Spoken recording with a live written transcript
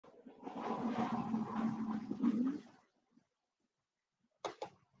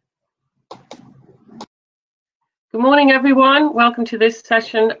Good morning, everyone. Welcome to this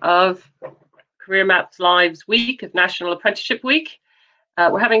session of Career Maps Live's week of National Apprenticeship Week.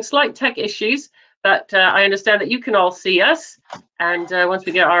 We're having slight tech issues, but I understand that you can all see us. And once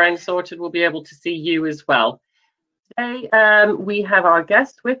we get our end sorted, we'll be able to see you as well. Today, we have our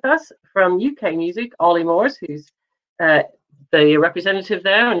guest with us from UK Music, Ollie Moores, who's the representative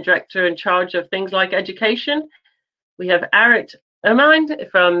there and director in charge of things like education. We have Arit Ermine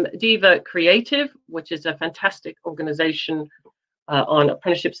from DiVA Creative, which is a fantastic organization on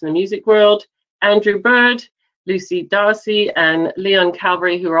apprenticeships in the music world. Andrew Bird, Lucy Darcy, and Leon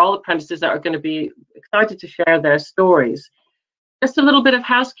Calvary, who are all apprentices that are going to be excited to share their stories. Just a little bit of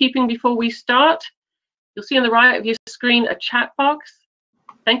housekeeping before we start. You'll see on the right of your screen a chat box.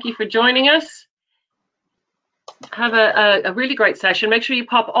 Thank you for joining us. Have a really great session. Make sure you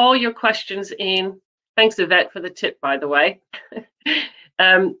pop all your questions in. Thanks, Yvette, for the tip, by the way.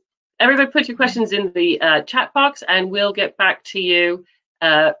 Everybody put your questions in the chat box, and we'll get back to you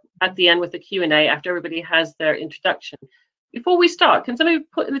at the end with the Q&A after everybody has their introduction. Before we start, can somebody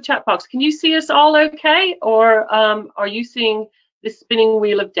put in the chat box, can you see us all okay? Or are you seeing this spinning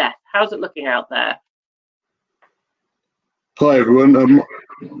wheel of death? How's it looking out there? Hi, everyone.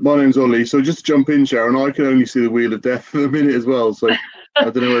 My name's Ollie. So just to jump in, Sharon, I can only see the wheel of death for a minute as well. So I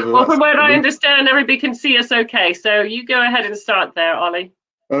don't know whether well, from what I understand, everybody can see us okay. So you go ahead and start there, Ollie.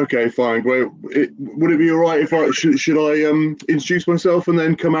 Okay, fine, great. Would it be all right if I should I introduce myself and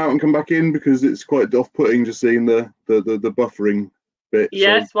then come out and come back in, because it's quite off-putting just seeing the buffering bit.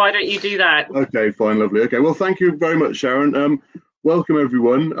 Yes, so why don't you do that? Okay, fine, lovely. Okay, well, thank you very much, Sharon. Welcome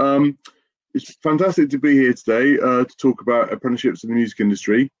everyone. It's fantastic to be here today to talk about apprenticeships in the music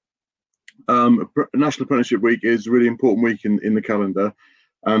industry. National Apprenticeship Week is a really important week in the calendar,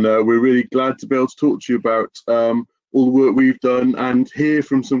 and we're really glad to be able to talk to you about all the work we've done and hear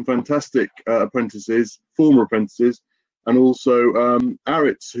from some fantastic apprentices, former apprentices, and also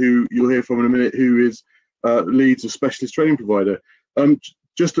Arit, who you'll hear from in a minute, who is leads a specialist training provider.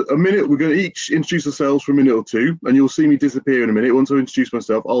 Just a minute, we're going to each introduce ourselves for a minute or two, and you'll see me disappear in a minute. Once I introduce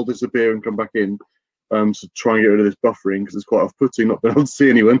myself, I'll disappear and come back in. So try and get rid of this buffering, because it's quite off-putting not being able to see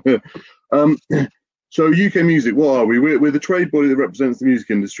anyone. So UK Music, what are we? We're the trade body that represents the music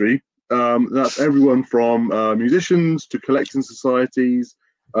industry. That's everyone from musicians to collecting societies,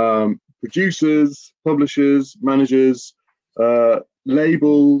 producers, publishers, managers,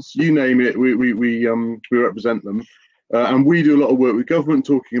 labels, you name it, we represent them. And we do a lot of work with government,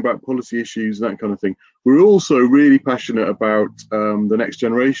 talking about policy issues and that kind of thing. We're also really passionate about the next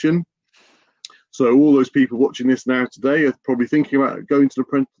generation. So all those people watching this now today are probably thinking about going to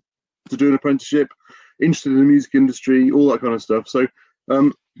do an apprenticeship, interested in the music industry, all that kind of stuff. So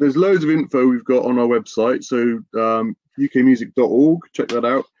there's loads of info we've got on our website. So ukmusic.org, check that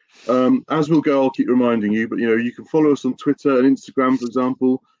out. As we'll go, I'll keep reminding you, but you can follow us on Twitter and Instagram, for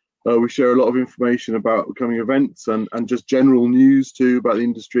example. We share a lot of information about upcoming events and just general news too about the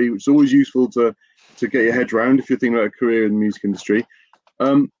industry, which is always useful to get your head around if you're thinking about a career in the music industry.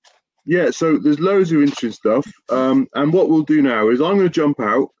 Yeah, so there's loads of interesting stuff. And what we'll do now is I'm going to jump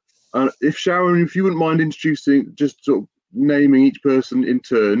out. If Sharon, if you wouldn't mind introducing, just sort of naming each person in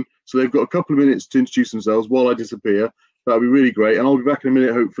turn, so they've got a couple of minutes to introduce themselves while I disappear, that'd be really great. And I'll be back in a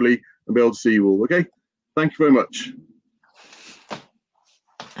minute, hopefully, and be able to see you all. Okay, thank you very much.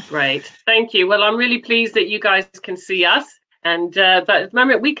 Great, thank you. Well, I'm really pleased that you guys can see us, and but at the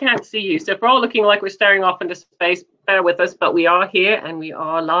moment we can't see you. So if we're all looking like we're staring off into space, bear with us, but we are here and we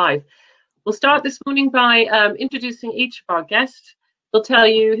are live. We'll start this morning by introducing each of our guests. They'll tell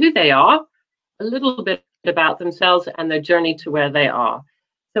you who they are, a little bit about themselves and their journey to where they are.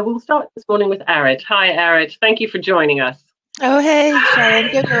 So we'll start this morning with Arit. Hi, Arit. Thank you for joining us. Oh, hey,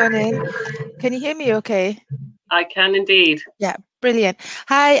 Sharon. Good morning. Can you hear me okay? I can indeed. Yeah, brilliant.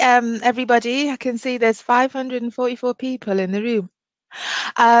 Hi, everybody. I can see there's 544 people in the room.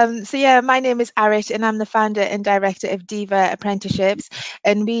 So yeah, my name is Arit, and I'm the founder and director of DiVA Apprenticeships,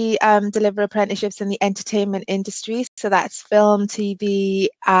 and we deliver apprenticeships in the entertainment industry. So that's film, TV,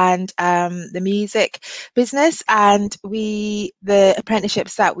 and the music business. And the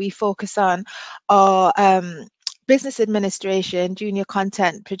apprenticeships that we focus on are business administration, junior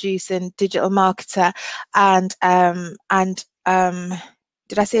content producing, digital marketer, and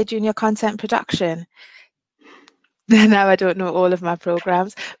did I say junior content production? Now I don't know all of my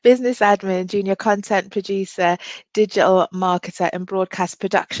programs. Business admin, junior content producer, digital marketer, and broadcast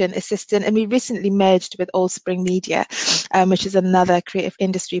production assistant. And we recently merged with Allspring Media, which is another creative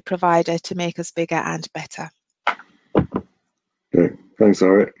industry provider to make us bigger and better. Okay, thanks,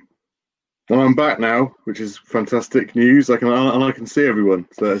 Arit. And I'm back now, which is fantastic news. I can see everyone,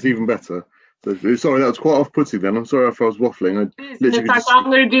 so it's even better. Sorry, that was quite off-putting then. I'm sorry if I was waffling. In fact, I'm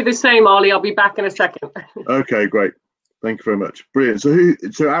going to do the same, Ollie. I'll be back in a second. Okay, great. Thank you very much. Brilliant.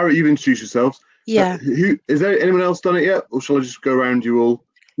 So Ara, you've introduced yourselves. Yeah. Who is there? Anyone else done it yet, or shall I just go around you all?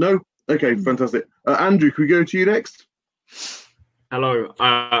 No. Okay, fantastic. Andrew, can we go to you next? Hello,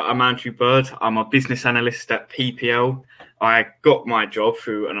 I'm Andrew Bird. I'm a business analyst at PPL. I got my job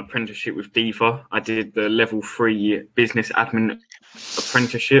through an apprenticeship with DiVA. I did the level 3 business admin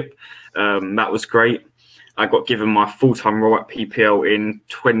apprenticeship. That was great. I got given my full-time role at PPL in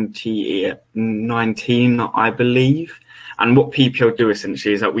 2019, I believe. And what PPL do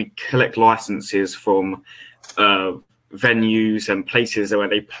essentially is that we collect licenses from venues and places where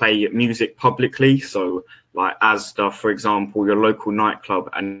they play music publicly. So like Asda, for example, your local nightclub,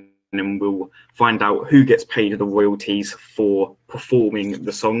 and then we'll find out who gets paid the royalties for performing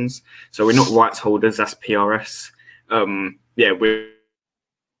the songs. So we're not rights holders, that's PRS. Yeah, we're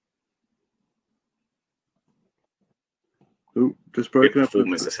just broken up.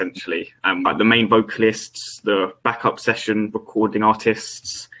 Performers essentially, like the main vocalists, the backup session recording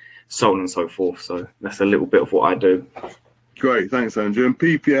artists, so on and so forth. So that's a little bit of what I do. Great, thanks, Andrew. And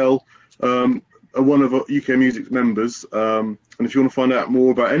PPL are one of UK Music's members. And if you want to find out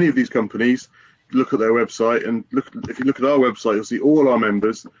more about any of these companies, look at their website. And if you look at our website, you'll see all our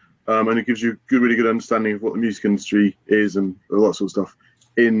members, and it gives you a really good understanding of what the music industry is and all that sort of stuff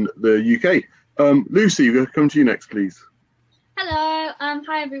in the UK. Lucy, we'll come to you next, please. Hello,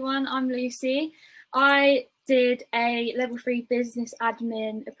 hi everyone, I'm Lucy. I did a level 3 business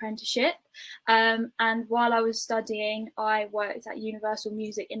admin apprenticeship, and while I was studying I worked at Universal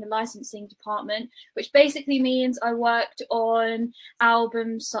Music in the licensing department, which basically means I worked on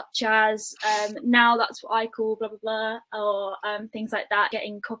albums such as Now That's What I Call Blah Blah Blah, or things like that,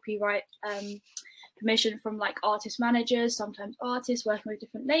 getting copyright permission from like artist managers, sometimes artists working with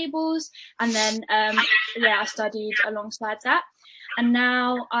different labels, and then yeah, I studied alongside that. And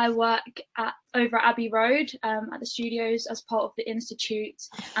now I work over at Abbey Road at the studios as part of the Institute,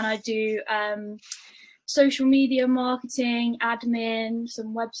 and I do social media marketing, admin,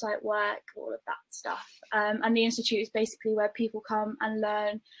 some website work, all of that stuff. And the Institute is basically where people come and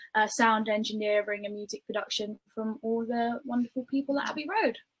learn sound engineering and music production from all the wonderful people at Abbey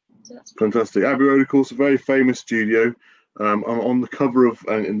Road. So that's fantastic. Abbey Road, of course, a very famous studio. I'm on the cover of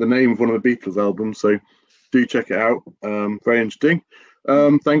in the name of one of the Beatles albums, so do check it out. Very interesting.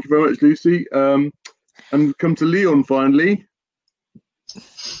 Thank you very much, Lucy. And come to Leon finally.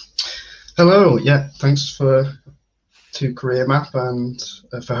 Hello. Yeah, thanks to Career Map and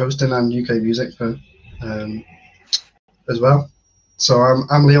for hosting, and UK Music for as well. So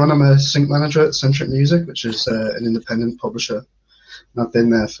I'm Leon. I'm a sync manager at Centric Music, which is an independent publisher. And I've been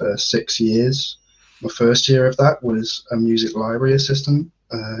there for 6 years. My first year of that was a music library assistant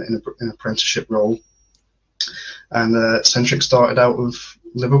in an apprenticeship role. And Centric started out of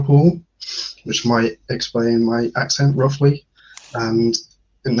Liverpool, which might explain my accent roughly, and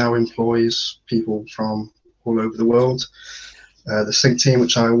it now employs people from all over the world. The sync team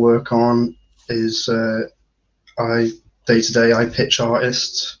which I work on is day to day I pitch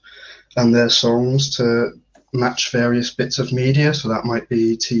artists and their songs to match various bits of media, so that might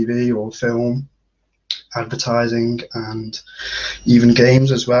be TV or film, advertising, and even games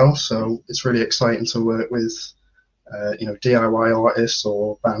as well. So it's really exciting to work with DIY artists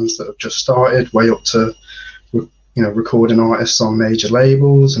or bands that have just started, way up to recording artists on major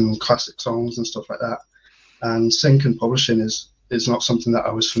labels and classic songs and stuff like that. And sync and publishing is not something that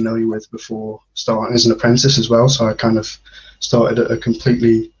I was familiar with before starting as an apprentice as well, so I kind of started at a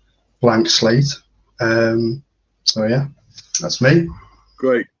completely blank slate. So yeah, that's me.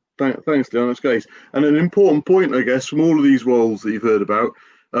 Great. Thanks, Leon. That's great. And an important point, I guess, from all of these roles that you've heard about,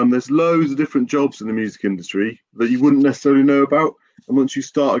 there's loads of different jobs in the music industry that you wouldn't necessarily know about. And once you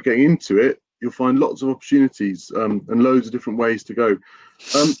start getting into it, you'll find lots of opportunities and loads of different ways to go.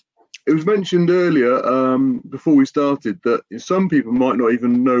 It was mentioned earlier before we started that some people might not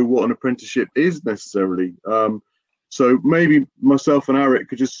even know what an apprenticeship is necessarily. So maybe myself and Arik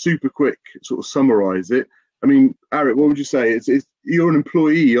could just super quick sort of summarize it. I mean, Arik, what would you say? It's you're an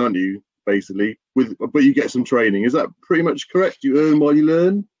employee, aren't you, basically, but you get some training. Is that pretty much correct? You earn while you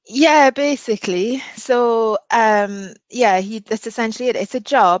learn? Yeah, basically. So yeah, that's essentially it. It's a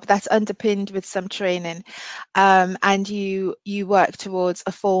job that's underpinned with some training, and you work towards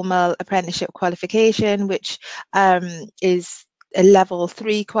a formal apprenticeship qualification, which is a level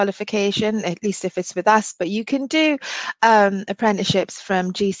 3 qualification, at least if it's with us, but you can do apprenticeships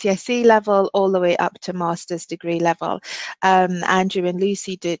from GCSE level all the way up to master's degree level. Andrew and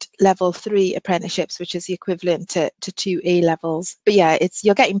Lucy did level 3 apprenticeships, which is the equivalent to 2 A levels. But yeah,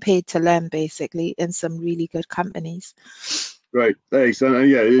 you're getting paid to learn basically in some really good companies. Right, thanks. And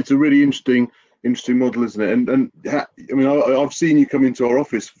yeah, it's a really interesting model, isn't it? And I mean, I've seen you come into our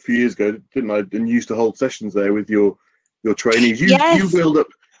office a few years ago, didn't I? And you used to hold sessions there with your trainees. You build up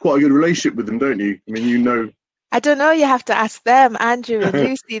quite a good relationship with them, don't you? I mean, you know. I don't know, you have to ask them, Andrew and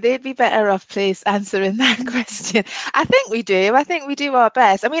Lucy. They'd be better off placed answering that question. I think we do our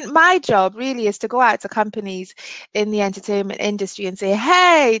best. I mean, my job really is to go out to companies in the entertainment industry and say,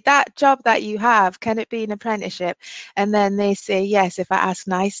 hey, that job that you have, can it be an apprenticeship? And then they say yes, if I ask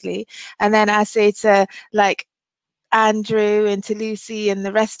nicely. And then I say to like Andrew and to Lucy and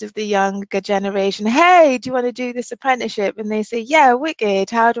the rest of the younger generation, hey, do you want to do this apprenticeship? And they say, yeah, wicked.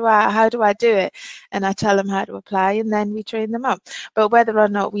 How do I do it? And I tell them how to apply, and then we train them up. But whether or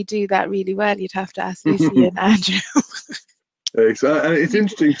not we do that really well, you'd have to ask Lucy and Andrew. And it's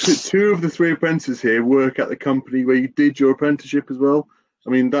interesting, 2 of the 3 apprentices here work at the company where you did your apprenticeship as well. I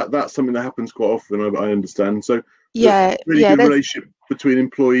mean, that's something that happens quite often, I understand. So yeah, really good relationship between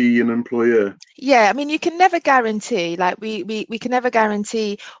employee and employer. Yeah, I mean, you can never guarantee, like we can never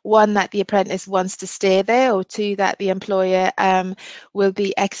guarantee, 1, that the apprentice wants to stay there, or 2, that the employer will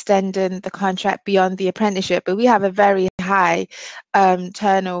be extending the contract beyond the apprenticeship. But we have a very high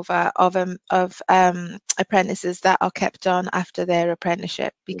turnover of apprentices that are kept on after their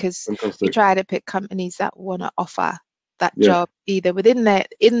apprenticeship, because we try to pick companies that want to offer that job either within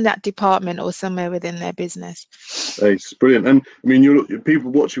in that department or somewhere within their business. It's brilliant. And I mean, people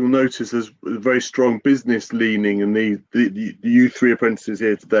watching will notice there's a very strong business leaning, and you 3 apprentices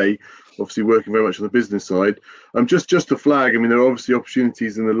here today obviously working very much on the business side. Just to flag, I mean, there are obviously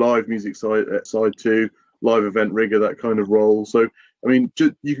opportunities in the live music side too, live event rigger, that kind of role. So I mean,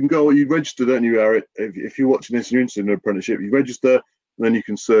 you can go, you register, don't you, Arit? If you're watching this and you're interested in an apprenticeship, you register, and then you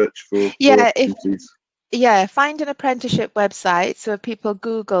can search for opportunities. Find an apprenticeship website. So if people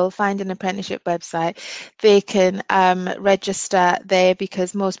Google find an apprenticeship website, they can register there,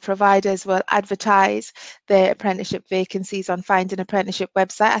 because most providers will advertise their apprenticeship vacancies on Find an Apprenticeship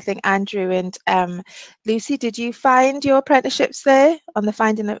website. I think Andrew and Lucy, did you find your apprenticeships there on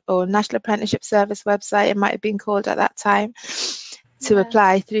the National Apprenticeship Service website? It might have been called at that time. To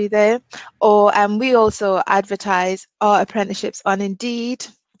apply through there. Or we also advertise our apprenticeships on Indeed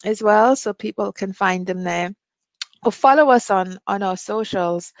as well, so people can find them there, or follow us on our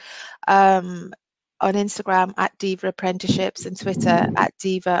socials, on Instagram at DiVA Apprenticeships and Twitter at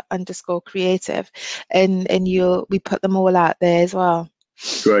DiVA_creative, and we put them all out there as well.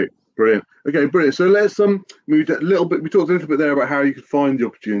 Great, brilliant. Okay, brilliant. So let's move a little bit. We talked a little bit there about how you could find the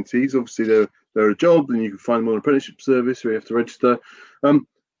opportunities. Obviously, they're a job, and you can find them on an apprenticeship service where you have to register.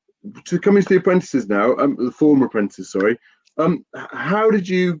 To come into the apprentices now, the former apprentices, sorry. How did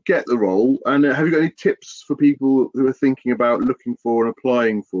you get the role, and have you got any tips for people who are thinking about looking for and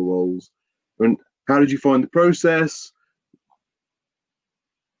applying for roles? And how did you find the process?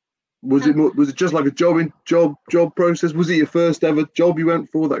 Was it just like a job process? Was it your first ever job you went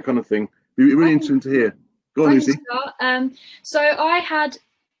for, that kind of thing? It'd be really interesting to hear. Go on, Lucy. So I had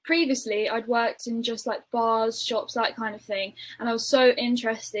previously, I'd worked in just like bars, shops, that kind of thing, and I was so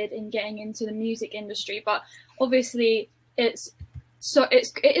interested in getting into the music industry, but obviously it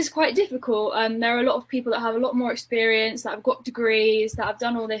is quite difficult. There are a lot of people that have a lot more experience, that have got degrees, that have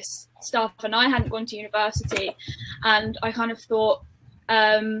done all this stuff, and I hadn't gone to university, and I kind of thought,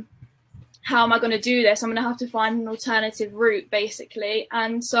 how am I going to do this? I'm going to have to find an alternative route, basically.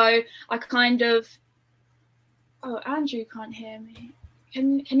 And so I kind of, Andrew can't hear me.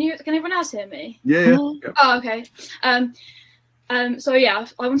 Can everyone else hear me? Yeah. Oh, okay. So yeah,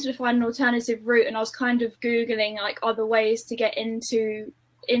 I wanted to find an alternative route, and I was kind of Googling like other ways to get into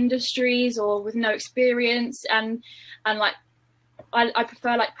industries or with no experience, and like I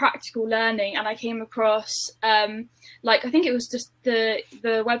prefer like practical learning, and I came across like, I think it was just the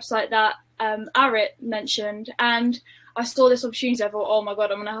website that Arit mentioned, and I saw this opportunity. I thought, oh my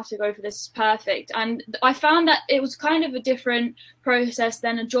God, I'm gonna have to go for this. It's perfect. And I found that it was kind of a different process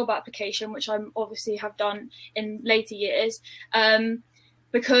than a job application, which I obviously have done in later years,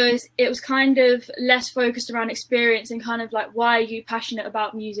 because it was kind of less focused around experience and kind of like, why are you passionate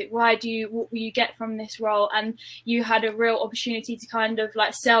about music? What will you get from this role? And you had a real opportunity to kind of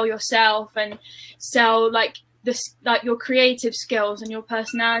like sell yourself and sell like this, like your creative skills and your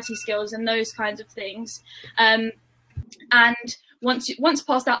personality skills and those kinds of things. And once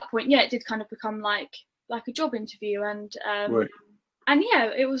past that point, yeah, it did kind of become like like a job interview, and Right. and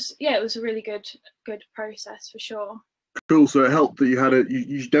it was a really good process for sure. Cool. So it helped that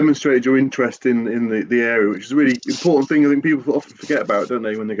you demonstrated your interest in the area, which is a really important thing. I think people often forget about, don't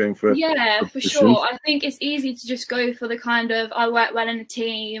they, when they're going for for sure. I think it's easy to just go for the kind of, I work well in a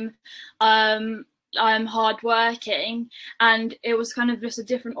team, I'm hardworking, and it was kind of just a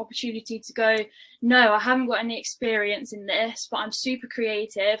different opportunity to go, no, I haven't got any experience in this, but I'm super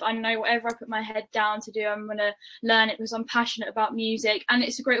creative. I know whatever I put my head down to do, I'm going to learn it because I'm passionate about music. And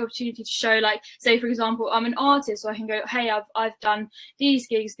it's a great opportunity to show, like, say, for example, I'm an artist, so I can go, hey, I've done these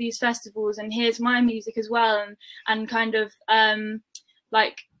gigs, these festivals, and here's my music as well, and kind of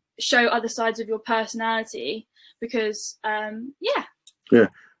like show other sides of your personality, because yeah.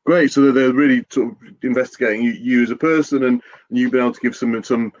 Great. So they're really sort of investigating you as a person, and you've been able to give some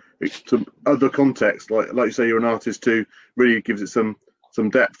other context, like you say, you're an artist too. Really gives it some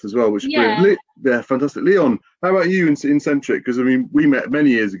depth as well, which is brilliant. Yeah, fantastic. Leon, how about you in Centric? Because I mean, we met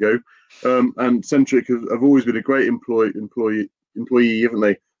many years ago, and Centric have always been a great employee, haven't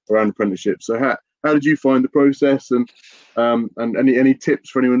they, around apprenticeships? So how did you find the process, and any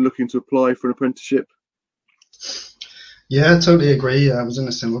tips for anyone looking to apply for an apprenticeship? Yeah, I totally agree. I was in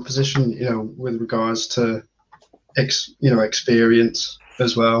a similar position, with regards to, experience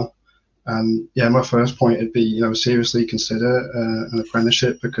as well. And yeah, my first point would be, seriously consider an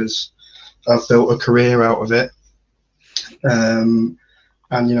apprenticeship, because I've built a career out of it. And,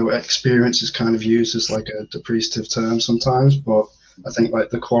 experience is kind of used as like a depreciative term sometimes, but I think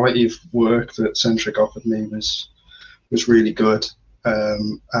like the quality of work that Centric offered me was really good.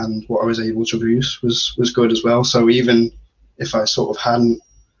 And what I was able to produce was good as well. So even if I sort of hadn't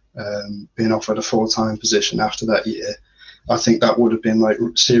been offered a full-time position after that year, I think that would have been like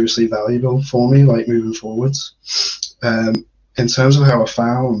seriously valuable for me, like moving forwards. In terms of how I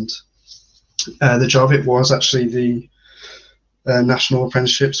found the job, it was actually the National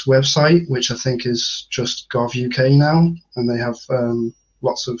Apprenticeships website, which I think is just Gov.uk now, and they have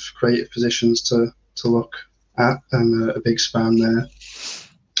lots of creative positions to look at, and a big span there.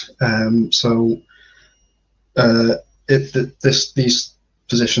 These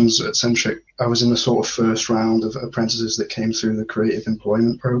positions at Centric, I was in the sort of first round of apprentices that came through the Creative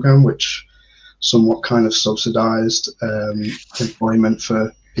Employment Programme, which somewhat kind of subsidised employment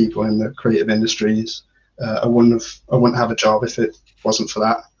for people in the creative industries. I wouldn't have a job if it wasn't for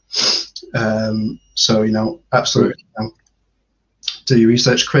that. So absolutely. Do your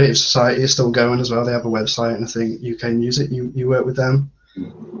research. Creative Society is still going as well. They have a website, and I think UK Music, you work with them.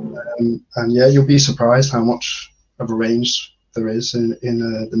 And yeah, you'll be surprised how much of a range there is in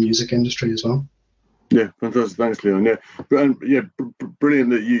the music industry as well. Yeah, fantastic. Thanks, Leon. Yeah, brilliant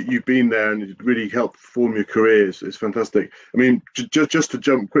that you've been there, and it really helped form your career. It's fantastic. I mean, just to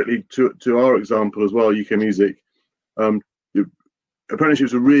jump quickly to our example as well, UK Music,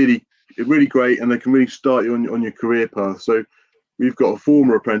 apprenticeships are really great, and they can really start you on your career path. So we've got a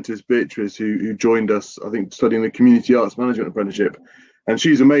former apprentice, Beatrice, who joined us, I think, studying the Community Arts Management Apprenticeship, and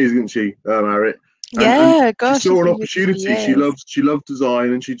she's amazing, isn't she, Harriet? Gosh, she saw an opportunity. Yes. She loved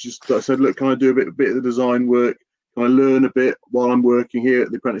design, and she just said, "Look, can I do a bit of the design work? Can I learn a bit while I'm working here at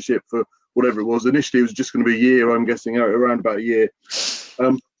the apprenticeship for whatever it was?" Initially, it was just going to be a year. I'm guessing around about a year.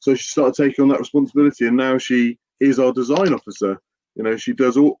 So she started taking on that responsibility, and now she is our design officer. She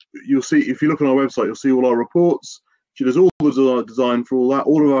does all. You'll see if you look on our website, you'll see all our reports. She does all the design for all that,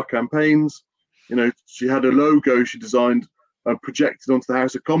 all of our campaigns. She had a logo she designed, projected onto the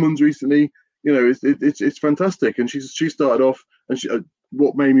House of Commons recently. It's fantastic, and she started off, and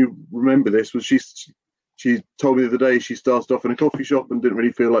what made me remember this was she told me the other day she started off in a coffee shop and didn't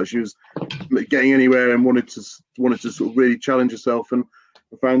really feel like she was getting anywhere, and wanted to sort of really challenge herself, and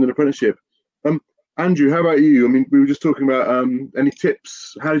found an apprenticeship. Andrew, how about you? I mean, we were just talking about any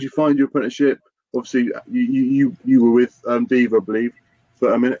tips. How did you find your apprenticeship? Obviously, you were with DiVA, I believe.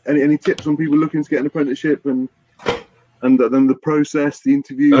 But I mean, any tips on people looking to get an apprenticeship, and then the process, the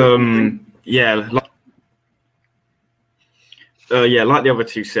interview? Like the other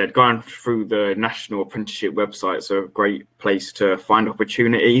two said, going through the National Apprenticeship website is a great place to find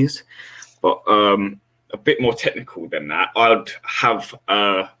opportunities. But a bit more technical than that, I'd have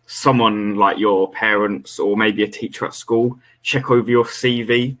someone like your parents or maybe a teacher at school check over your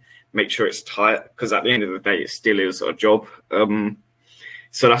CV, make sure it's tight, because at the end of the day, it still is a job.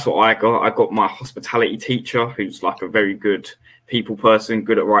 So that's what I got. I got my hospitality teacher, who's like a very good people person,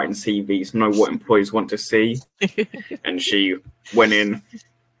 good at writing CVs, know what employees want to see. And she went in,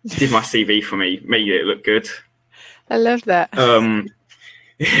 did my CV for me, made it look good. I love that.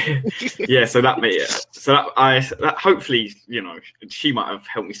 Yeah, so that hopefully, you know, she might have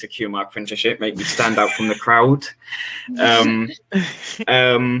helped me secure my apprenticeship, make me stand out from the crowd. And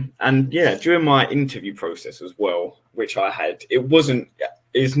yeah, during my interview process as well, which I had,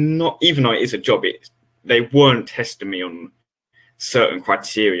 is not, even though it is a job, they weren't testing me on certain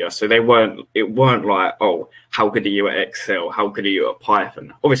criteria. So it weren't like, oh, how good are you at Excel? How good are you at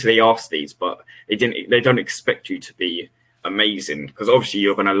Python? Obviously they asked these, but they don't expect you to be amazing, because obviously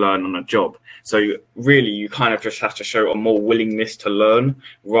you're going to learn on a job. So really you kind of just have to show a more willingness to learn,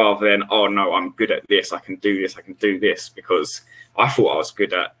 rather than, oh no, I'm good at this, I can do this, I can do this, because I thought I was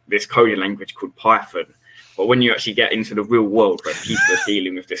good at this coding language called Python. But when you actually get into the real world where people are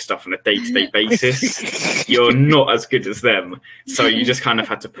dealing with this stuff on a day-to-day basis, you're not as good as them. So you just kind of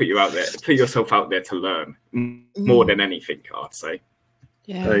had to put yourself out there to learn more than anything, I'd say.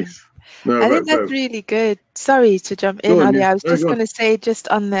 Yeah. Nice. No, I think that's really good. Sorry to jump in, Ollie. I was just going to say, just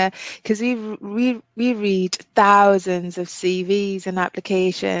on there, because we read thousands of CVs and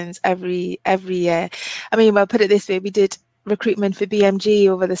applications every year. I mean, well, put it this way, we did recruitment for BMG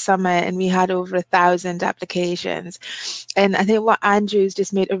over the summer and we had over 1,000 applications. And I think what Andrew's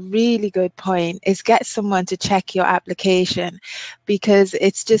just made a really good point is get someone to check your application, because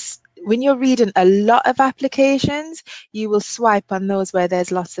it's just, when you're reading a lot of applications, you will swipe on those where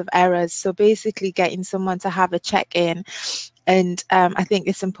there's lots of errors. So basically getting someone to have a check-in. And I think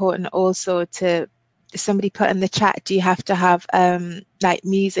it's important also to, somebody put in the chat, do you have to have like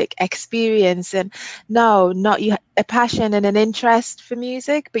music experience? And no, not you, a passion and an interest for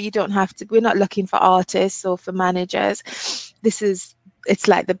music, but you don't have to, we're not looking for artists or for managers. It's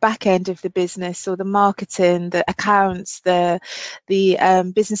like the back end of the business, so the marketing, the accounts, the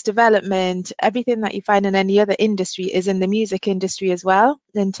business development, everything that you find in any other industry is in the music industry as well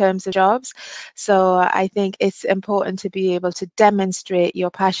in terms of jobs. So I think it's important to be able to demonstrate your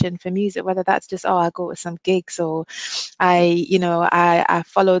passion for music, whether that's just, oh, I go to some gigs, or I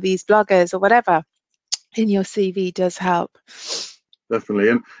follow these bloggers, or whatever. In your CV does help. Definitely,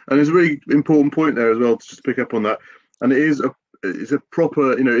 and there's a really important point there as well to just pick up on that. And it's a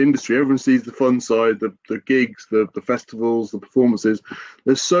proper, industry. Everyone sees the fun side, the gigs, the festivals, the performances.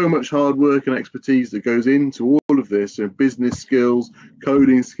 There's so much hard work and expertise that goes into all of this, business skills,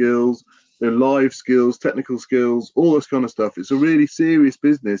 coding skills, live skills, technical skills, all this kind of stuff. It's a really serious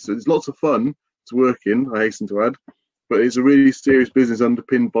business. So there's lots of fun to work in, I hasten to add, but it's a really serious business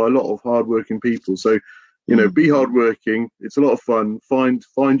underpinned by a lot of hardworking people. So, be hardworking. It's a lot of fun.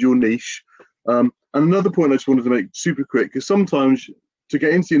 Find your niche. And another point I just wanted to make super quick, because sometimes to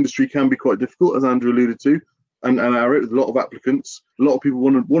get into the industry can be quite difficult, as Andrew alluded to, and Arit, with a lot of applicants. A lot of people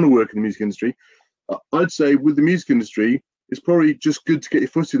want to work in the music industry. I'd say with the music industry, it's probably just good to get your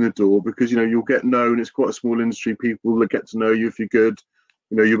foot in the door, because you'll get known. It's quite a small industry. People will get to know you if you're good.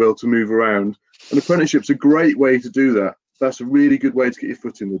 You'll be able to move around. And apprenticeship's a great way to do that. That's a really good way to get your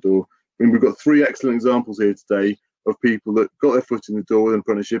foot in the door. I mean, we've got 3 excellent examples here today of people that got their foot in the door with an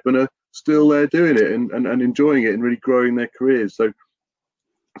apprenticeship and are still there doing it and enjoying it and really growing their careers. So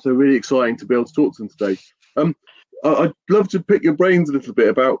really exciting to be able to talk to them today. I'd love to pick your brains a little bit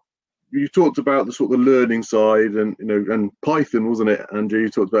about, you talked about the sort of learning side and Python, wasn't it, Andrew? You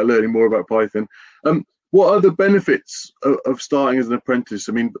talked about learning more about Python. What are the benefits of starting as an apprentice?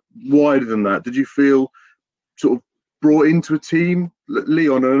 I mean, wider than that, did you feel sort of brought into a team?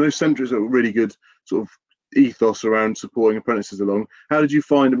 Leon, I know Centric has a really good sort of ethos around supporting apprentices along. How did you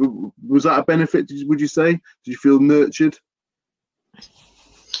find it? Was that a benefit, would you say? Did you feel nurtured?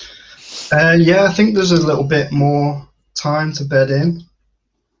 Yeah, I think there's a little bit more time to bed in,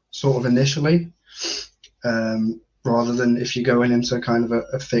 sort of initially, rather than if you're going into kind of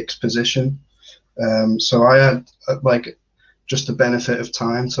a fixed position. So I had just the benefit of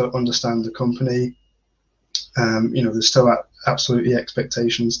time to understand the company. There's still absolutely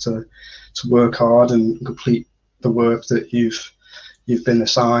expectations to work hard and complete the work that you've been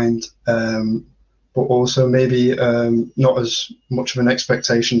assigned, but also maybe not as much of an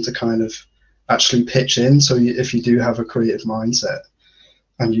expectation to kind of actually pitch in. So if you do have a creative mindset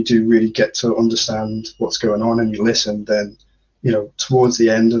and you do really get to understand what's going on and you listen, then towards the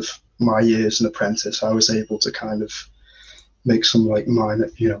end of my year as an apprentice, I was able to kind of make some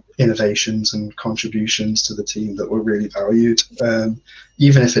minor innovations and contributions to the team that were really valued,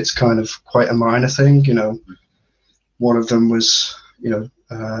 even if it's kind of quite a minor thing. One of them was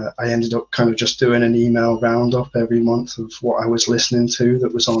I ended up kind of just doing an email roundup every month of what I was listening to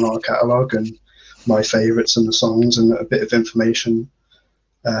that was on our catalogue and my favourites and the songs, and a bit of information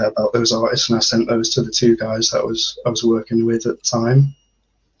about those artists, and I sent those to the 2 guys that I was working with at the time,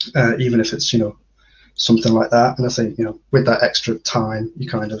 even if it's something like that. And I think, you know, with that extra time, you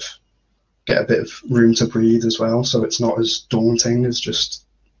kind of get a bit of room to breathe as well, so it's not as daunting as just,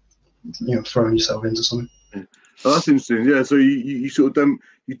 you know, throwing yourself into something. Oh, that's interesting. Yeah, so you sort of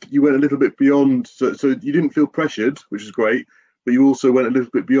you went a little bit beyond, so you didn't feel pressured, which is great, but you also went a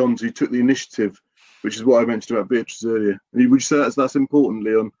little bit beyond. So you took the initiative, which is what I mentioned about Beatrice earlier. And would you say that's important,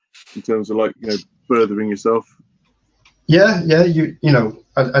 Leon, in terms of, like, you know, furthering yourself? Yeah, you know,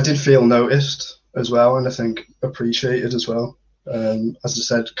 I did feel noticed as well, and I think appreciated as well. As I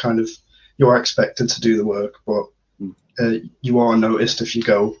said, kind of, you are expected to do the work, but you are noticed if you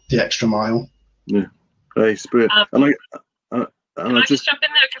go the extra mile. Yeah. Hey, spirit. Can I just jump in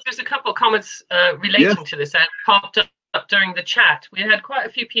there, because there's a couple of comments relating to this that popped up during the chat. We had quite a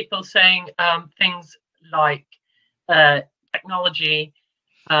few people saying things like technology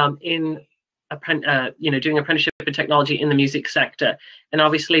in you know, doing apprenticeship in technology in the music sector, and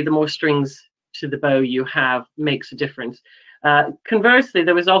obviously the more strings to the bow you have makes a difference. Conversely,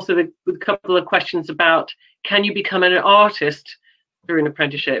 there was also a couple of questions about, can you become an artist through an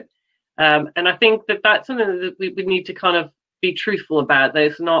apprenticeship? And I think that's something that we need to kind of be truthful about.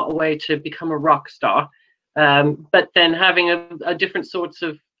 There's not a way to become a rock star, but then having a different sorts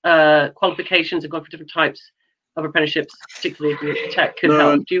of qualifications and going for different types of apprenticeships, particularly in tech, could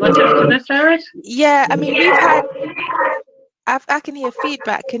help. Do you want to answer this, Sarah? Yeah, I mean, we've had. I can hear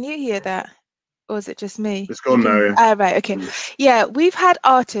feedback. Can you hear that? Or is it just me? It's gone now, yeah. Right, okay. Yeah, we've had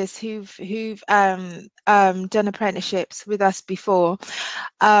artists who've done apprenticeships with us before,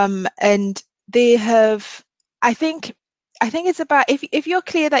 and they have. I think it's about, if you're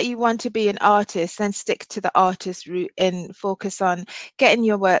clear that you want to be an artist, then stick to the artist route and focus on getting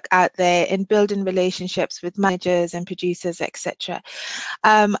your work out there and building relationships with managers and producers, etc.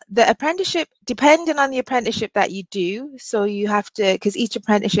 The apprenticeship, depending on the apprenticeship that you do, so you have to, because each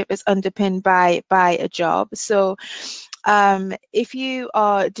apprenticeship is underpinned by a job. So if you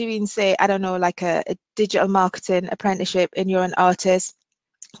are doing, say, I don't know, like a digital marketing apprenticeship and you're an artist,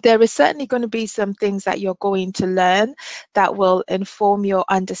 there is certainly going to be some things that you're going to learn that will inform your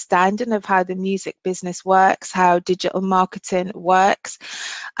understanding of how the music business works, how digital marketing works.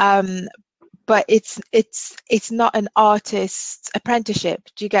 But it's not an artist's apprenticeship.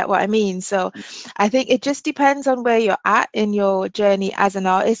 Do you get what I mean? So I think it just depends on where you're at in your journey as an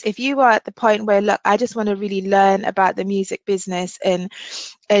artist. If you are at the point where, look, I just want to really learn about the music business and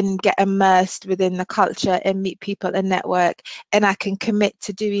get immersed within the culture and meet people and network, and I can commit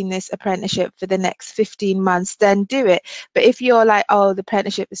to doing this apprenticeship for the next 15 months, then do it. But if you're like, oh, the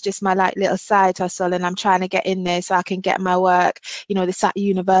apprenticeship is just my like little side hustle and I'm trying to get in there so I can get my work, you know, this at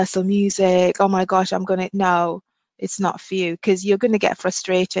Universal Music, oh my gosh, no, it's not for you, because you're going to get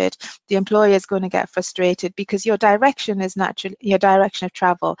frustrated. The employer is going to get frustrated because your direction is naturally, your direction of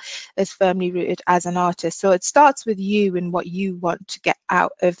travel is firmly rooted as an artist. So it starts with you and what you want to get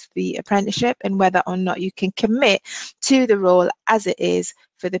out of the apprenticeship and whether or not you can commit to the role as it is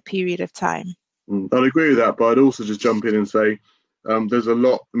for the period of time. I'd agree with that, but I'd also just jump in and say there's a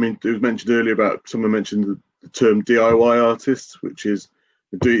lot. I mean, it was mentioned earlier about, someone mentioned the term DIY artists, which is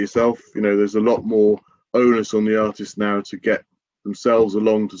do-it-yourself. You know, there's a lot more onus on the artists now to get themselves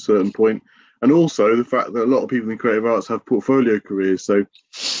along to a certain point, and also the fact that a lot of people in creative arts have portfolio careers, so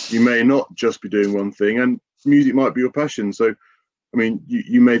you may not just be doing one thing, and music might be your passion. So I mean,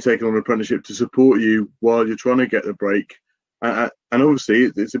 you may take on an apprenticeship to support you while you're trying to get the break, and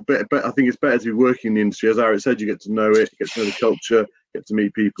obviously it's a bit, I think it's better to be working in the industry. As Aaron said, you get to know it, you get to know the culture, get to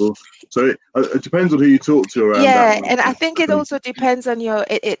meet people. So it depends on who you talk to around that. And I think it also depends on your,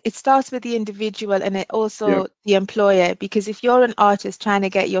 it starts with the individual and it also the employer, because if you're an artist trying to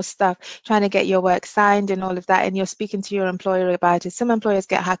get your stuff, trying to get your work signed and all of that, and you're speaking to your employer about it, some employers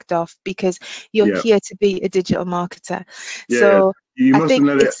get hacked off because you're here to be a digital marketer. You mustn't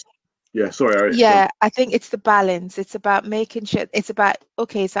let it. Yeah, sorry, Ari. Yeah, I think it's the balance. It's about making sure, it's about,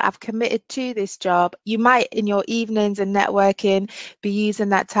 okay, so I've committed to this job. You might, in your evenings and networking, be using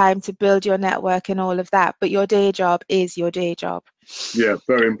that time to build your network and all of that, but your day job is your day job. Yeah,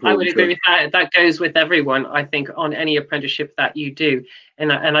 very important. I would agree with that. That goes with everyone, I think, on any apprenticeship that you do.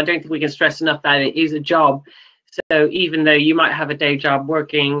 And I don't think we can stress enough that it is a job. So even though you might have a day job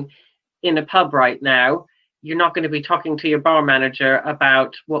working in a pub right now, you're not going to be talking to your bar manager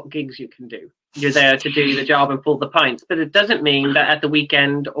about what gigs you can do. You're there to do the job and pull the pints. But it doesn't mean that at the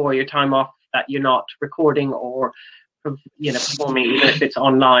weekend or your time off that you're not recording or, performing, even if it's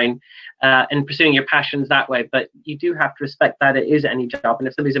online, and pursuing your passions that way. But you do have to respect that it is any job. And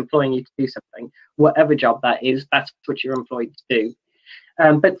if somebody's employing you to do something, whatever job that is, that's what you're employed to do.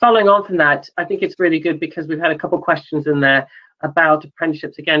 But following on from that, I think it's really good because we've had a couple of questions in there about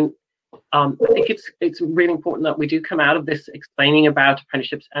apprenticeships. Again, I think it's really important that we do come out of this explaining about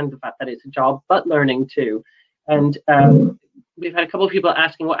apprenticeships and the fact that it's a job, but learning too. And we've had a couple of people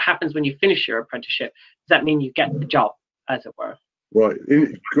asking what happens when you finish your apprenticeship. Does that mean you get the job, as it were? Right,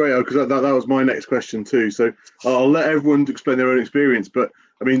 great, because that was my next question too. So I'll let everyone explain their own experience. But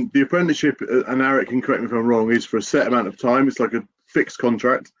I mean, the apprenticeship, and Eric can correct me if I'm wrong, is for a set amount of time. It's like a fixed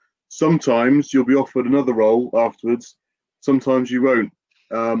contract. Sometimes you'll be offered another role afterwards. Sometimes you won't.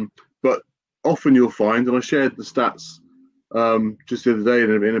 But often you'll find, and I shared the stats just the other day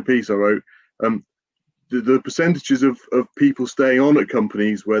in a piece I wrote, the percentages of people staying on at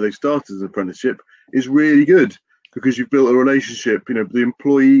companies where they started as an apprenticeship is really good, because you've built a relationship. You know, the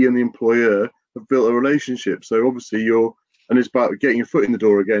employee and the employer have built a relationship. So obviously and it's about getting your foot in the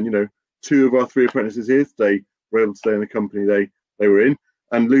door again. You know, 2 of our 3 apprentices here today were able to stay in the company they were in,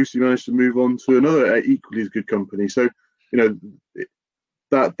 and Lucy managed to move on to another equally as good company. So, you know,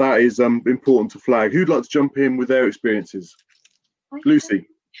 that is important to flag. Who'd like to jump in with their experiences? Lucy.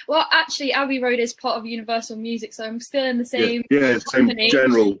 Well, actually, Abbey Road is part of Universal Music, so I'm still in the same Same company.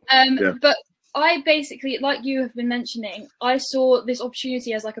 general. But I basically, like you have been mentioning, I saw this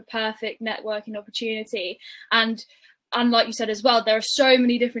opportunity as like a perfect networking opportunity. And like you said as well, there are so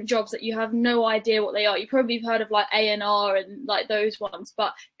many different jobs that you have no idea what they are. You probably have heard of like A&R and like those ones,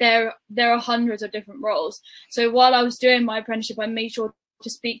 but there are hundreds of different roles. So while I was doing my apprenticeship, I made sure to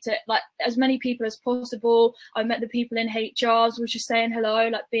speak to like as many people as possible. I met the people in HRs, which is saying hello,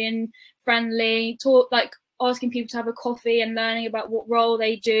 like being friendly, asking people to have a coffee and learning about what role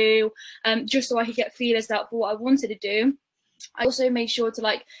they do, just so I could get feelers out for what I wanted to do. I also made sure to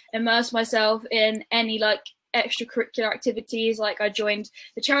like immerse myself in any like extracurricular activities. Like I joined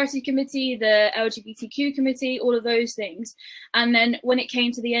the charity committee, the LGBTQ committee, all of those things. And then when it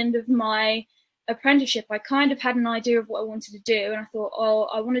came to the end of my apprenticeship, I kind of had an idea of what I wanted to do, and I thought, oh,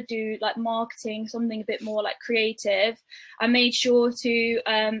 I want to do like marketing, something a bit more like creative. I made sure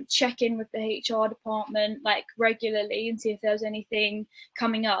to check in with the HR department like regularly and see if there was anything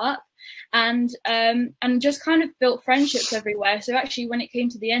coming up, and just kind of built friendships everywhere. So actually, when it came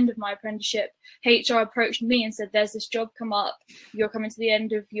to the end of my apprenticeship, HR approached me and said, there's this job come up, you're coming to the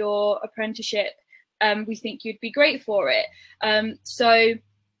end of your apprenticeship, we think you'd be great for it. So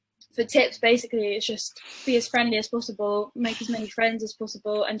for tips, basically, it's just be as friendly as possible, make as many friends as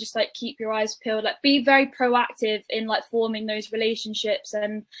possible, and just like keep your eyes peeled. Like be very proactive in like forming those relationships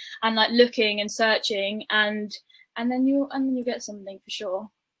and like looking and searching, and then you get something for sure.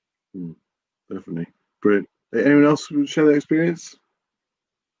 Definitely, brilliant. Anyone else share their experience?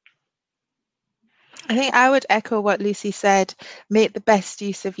 I think I would echo what Lucy said. Make the best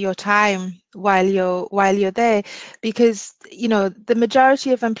use of your time while you're there, because you know the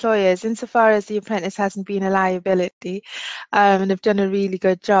majority of employers, insofar as the apprentice hasn't been a liability and have done a really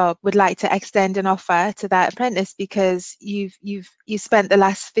good job, would like to extend an offer to that apprentice because you spent the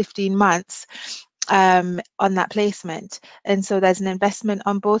last 15 months on that placement, and so there's an investment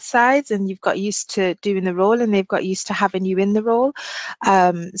on both sides, and you've got used to doing the role and they've got used to having you in the role,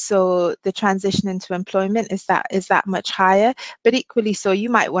 so the transition into employment is that much higher. But equally so, you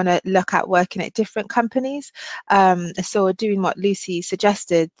might want to look at working at different companies, so doing what Lucy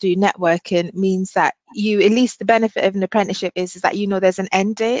suggested through networking means that you, at least the benefit of an apprenticeship is that you know there's an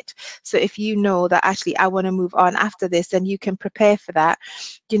end date. So if you know that actually I want to move on after this, then you can prepare for that,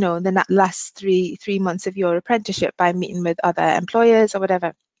 you know, then that last three months of your apprenticeship by meeting with other employers or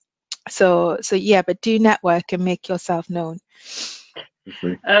whatever. So yeah, but do network and make yourself known.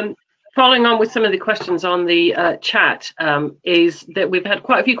 Following on with some of the questions on the chat, is that we've had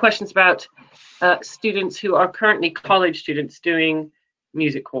quite a few questions about students who are currently college students doing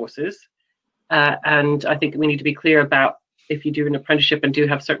music courses. And I think we need to be clear about, if you do an apprenticeship and do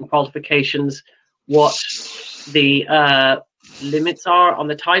have certain qualifications, what the limits are on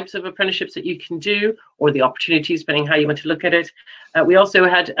the types of apprenticeships that you can do, or the opportunities, depending how you want to look at it. We also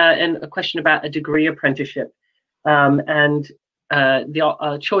had a question about a degree apprenticeship and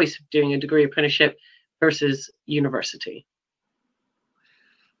the choice of doing a degree apprenticeship versus university.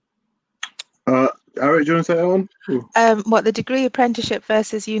 Eric, do you want to say that one? What, the degree apprenticeship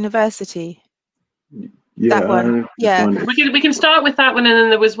versus university? Yeah, that one. Yeah. We can start with that one, and then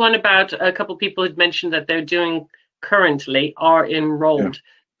there was one about a couple of people had mentioned that they're currently are enrolled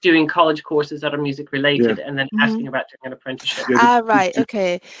doing college courses that are music related, and then asking about doing an apprenticeship. Right.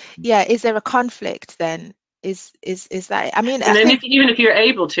 Okay. Yeah. Is there a conflict then? Is that? I mean, and then even if you're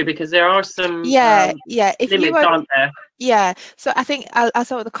able to, because there are some if limits, aren't there? Yeah. So I think I'll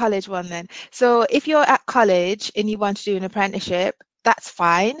start with the college one then. So if you're at college and you want to do an apprenticeship, that's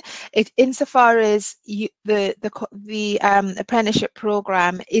fine. Insofar as the apprenticeship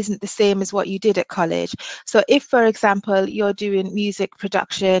program isn't the same as what you did at college. So if, for example, you're doing music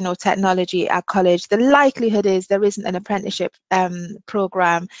production or technology at college, the likelihood is there isn't an apprenticeship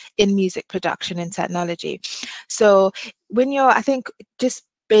program in music production and technology. So when you're, I think, just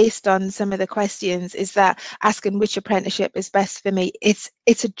based on some of the questions, is that asking which apprenticeship is best for me. It's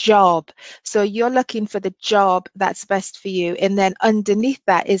a job, so you're looking for the job that's best for you, and then underneath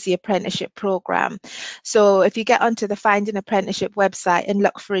that is the apprenticeship program. So if you get onto the Find an Apprenticeship website and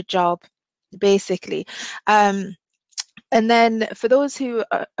look for a job, basically, and then for those who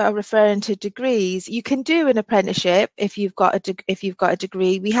are referring to degrees, you can do an apprenticeship if you've got a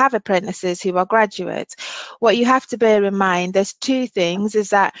degree. We have apprentices who are graduates. What you have to bear in mind, there's two things, is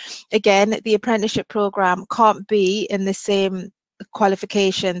that, again, the apprenticeship program can't be in the same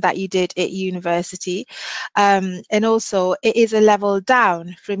qualification that you did at university, and also it is a level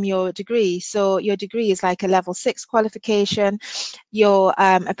down from your degree. So your degree is like a level 6 qualification. Your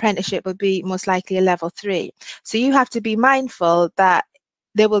apprenticeship will be most likely a level 3. So you have to be mindful that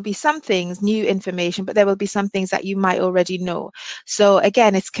there will be some things, new information, but there will be some things that you might already know. So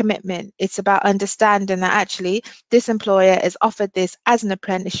again, it's commitment. It's about understanding that actually this employer has offered this as an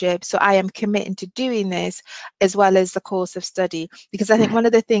apprenticeship, so I am committing to doing this as well as the course of study. Because I think one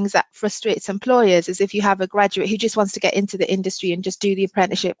of the things that frustrates employers is if you have a graduate who just wants to get into the industry and just do the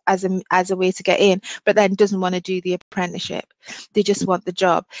apprenticeship as a way to get in, but then doesn't want to do the apprenticeship. They just want the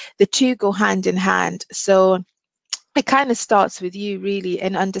job. The two go hand in hand. So it kind of starts with you really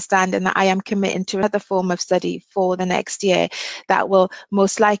in understanding that I am committing to another form of study for the next year that will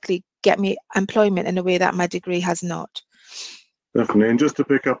most likely get me employment in a way that my degree has not. Definitely. And just to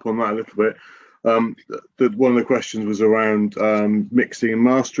pick up on that a little bit, one of the questions was around mixing and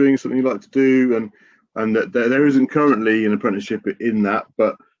mastering, something you like to do, and that there isn't currently an apprenticeship in that,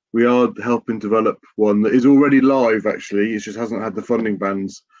 but we are helping develop one that is already live. Actually, it just hasn't had the funding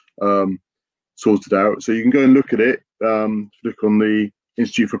bands sorted out. So you can go and look at it. Look on the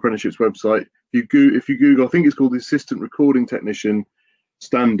Institute for Apprenticeships website. If you Google, I think it's called the Assistant Recording Technician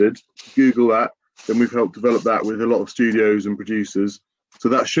Standard. Google that. Then we've helped develop that with a lot of studios and producers. So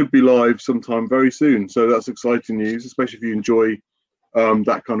that should be live sometime very soon. So that's exciting news, especially if you enjoy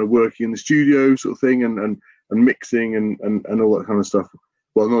that kind of working in the studio sort of thing and mixing and all that kind of stuff.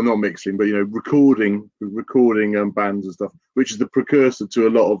 Well, not mixing, but recording bands and stuff, which is the precursor to a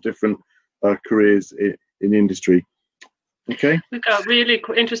lot of different careers in the industry. Okay. We've got a really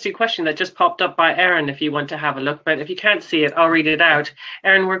interesting question that just popped up by Erin, if you want to have a look, but if you can't see it, I'll read it out.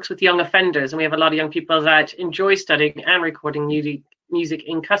 Erin works with young offenders, and we have a lot of young people that enjoy studying and recording music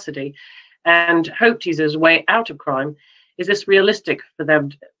in custody and hope to use it as a way out of crime. Is this realistic for them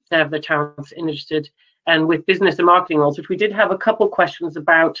to have the talents interested? And with business and marketing roles, which we did have a couple questions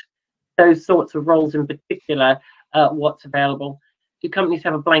about those sorts of roles in particular, what's available? Do companies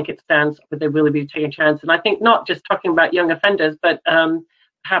have a blanket stance, or they really be taking a chance? And I think not just talking about young offenders, but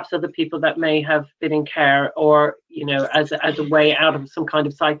perhaps other people that may have been in care, or as a way out of some kind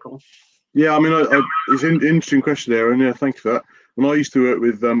of cycle. Yeah, I mean, it's an interesting question there, and yeah, thank you for that. When I used to work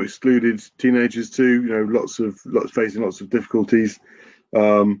with excluded teenagers too, facing lots of difficulties.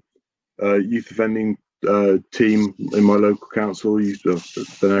 Youth offending team in my local council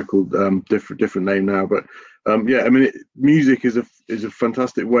they're now called different name now, but. Yeah, I mean, music is a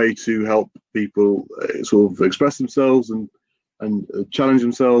fantastic way to help people sort of express themselves and challenge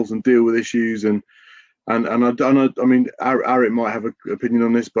themselves and deal with issues and I mean, Arit might have an opinion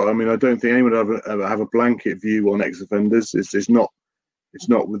on this, but I mean, I don't think anyone would ever have a blanket view on ex-offenders. It's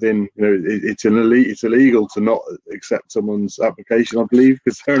not within, it's illegal to not accept someone's application, I believe,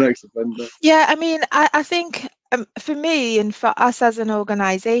 because they're an ex-offender. Yeah, I mean, I think for me and for us as an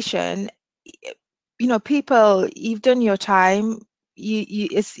organisation, people, you've done your time.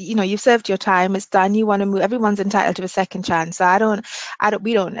 You've served your time. It's done. You want to move. Everyone's entitled to a second chance. So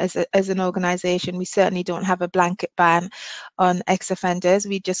we don't as an organisation. We certainly don't have a blanket ban on ex-offenders.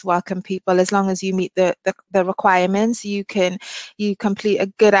 We just welcome people as long as you meet the requirements. You complete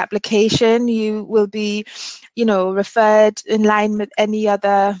a good application. You will be, referred in line with any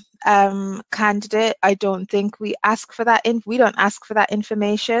other candidate. I don't think we ask for that. We don't ask for that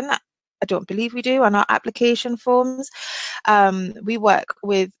information. I don't believe we do on our application forms. We work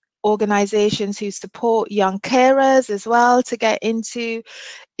with organisations who support young carers as well to get into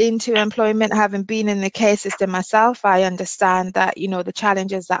employment. Having been in the care system myself, I understand that, the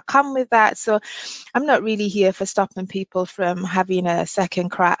challenges that come with that. So I'm not really here for stopping people from having a second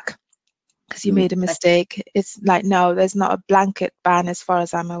crack because you made a mistake. It's like, no, there's not a blanket ban as far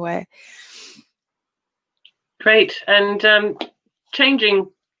as I'm aware. Great. And changing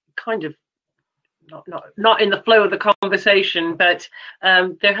kind of not in the flow of the conversation, but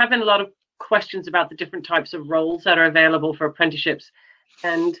there have been a lot of questions about the different types of roles that are available for apprenticeships.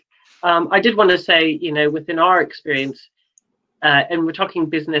 And I did want to say, you know, within our experience, and we're talking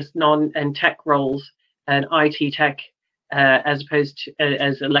business, and tech roles and IT tech, as opposed to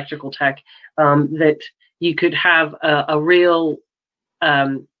as electrical tech, that you could have a real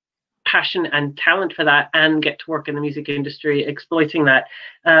passion and talent for that and get to work in the music industry exploiting that.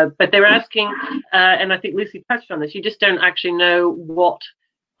 But they're asking, and I think Lucy touched on this, you just don't actually know what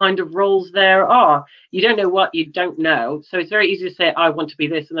kind of roles there are. You don't know what you don't know. So it's very easy to say, I want to be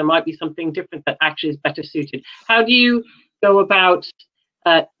this, and there might be something different that actually is better suited. How do you go about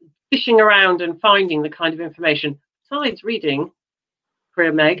fishing around and finding the kind of information, besides reading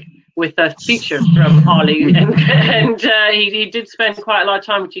Career Meg with a feature from Ollie, and he did spend quite a lot of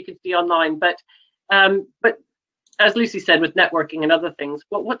time, which you could see online. But as Lucy said, with networking and other things,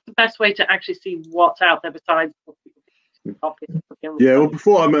 what's the best way to actually see what's out there besides? Yeah, well,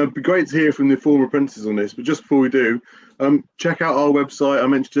 before it'd be great to hear from the former apprentices on this, but just before we do, check out our website. I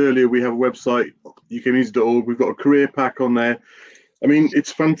mentioned earlier we have a website, ukmusic.org. We've got a career pack on there. I mean,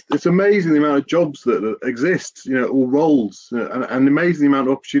 it's amazing the amount of jobs that exist, you know, all roles, and amazing the amount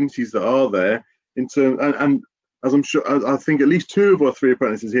of opportunities that are there in terms. And as I'm sure, I think at least 2 of our 3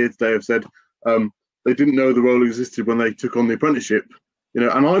 apprentices here today have said they didn't know the role existed when they took on the apprenticeship. You know,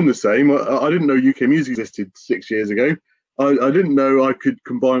 and I'm the same. I didn't know UK Music existed 6 years ago. I didn't know I could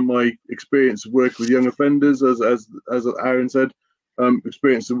combine my experience of working with young offenders, as Aaron said,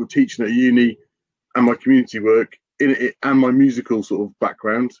 experience of teaching at uni, and my community work in it, and my musical sort of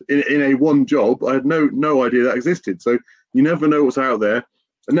background in a one job. I had no idea that existed. So you never know what's out there.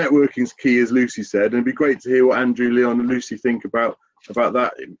 And networking's key, as Lucy said, and it'd be great to hear what Andrew, Leon, and Lucy think about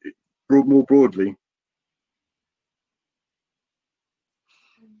that more broadly.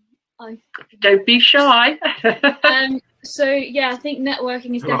 Don't be shy. So yeah, I think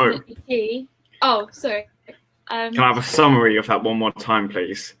networking is definitely key. Oh, sorry. Can I have a summary of that one more time,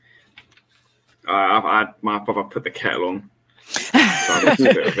 please? My brother put the kettle on. So I missed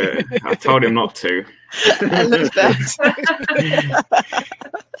a bit of it. I told him not to. I love that.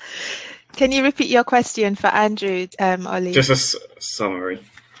 Can you repeat your question for Andrew, Ollie? Just a summary.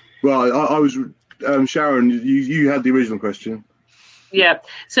 Well, I was Sharon. You had the original question. Yeah.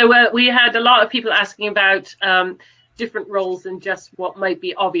 So we had a lot of people asking about different roles and just what might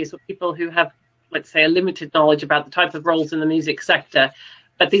be obvious for people who have, let's say, a limited knowledge about the type of roles in the music sector.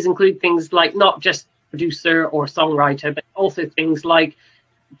 But these include things like not just producer or songwriter, but also things like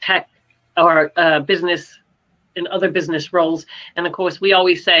tech or business and other business roles. And of course, we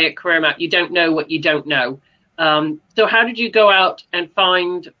always say at Career Map, you don't know what you don't know. So how did you go out and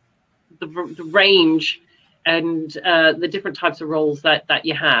find the range and the different types of roles that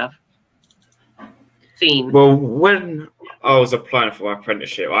you have seen? Well, when I was applying for my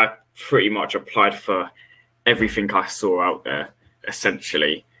apprenticeship, I pretty much applied for everything I saw out there,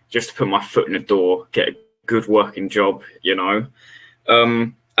 essentially, just to put my foot in the door, get a good working job, you know.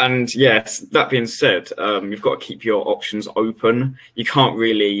 And yes, that being said, you've got to keep your options open. You can't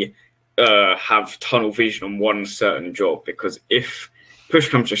really have tunnel vision on one certain job, because if push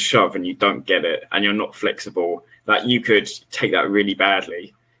comes to shove and you don't get it and you're not flexible, that you could take that really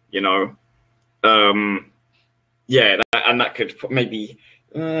badly, you know. That could maybe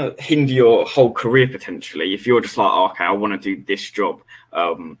hinder your whole career potentially if you're just like, oh, okay, I want to do this job,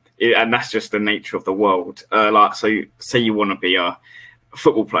 and that's just the nature of the world. Like, so say you want to be a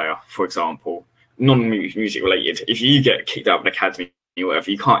football player, for example, non-music related. If you get kicked out of an academy or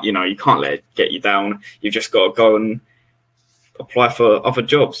whatever, you can't let it get you down. You've just got to go and apply for other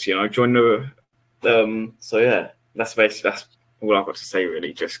jobs, you know, join the so yeah, that's all I've got to say,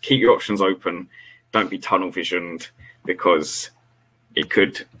 really. Just keep your options open, don't be tunnel visioned, because it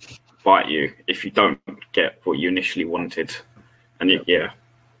could bite you if you don't get what you initially wanted. And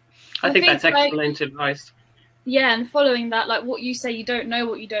I think that's excellent advice. Yeah, and following that, like what you say, you don't know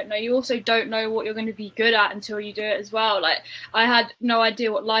what you don't know. You also don't know what you're going to be good at until you do it as well. Like, I had no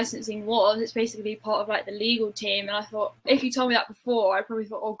idea what licensing was. It's basically part of like the legal team. And I thought, if you told me that before, I probably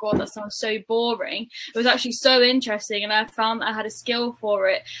thought, oh God, that sounds so boring. It was actually so interesting. And I found that I had a skill for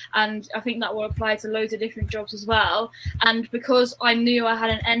it. And I think that will apply to loads of different jobs as well. And because I knew I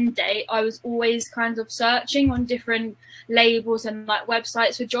had an end date, I was always kind of searching on different labels and like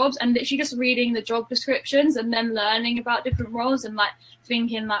websites for jobs, and literally just reading the job descriptions and then learning about different roles and like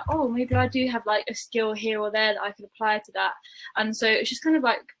thinking like, oh, maybe I do have like a skill here or there that I could apply to that. And so it's just kind of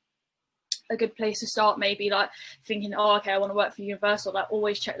like a good place to start, maybe like thinking, oh, okay, I want to work for Universal, like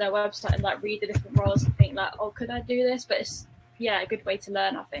always check their website and like read the different roles and think like, oh, could I do this? But it's a good way to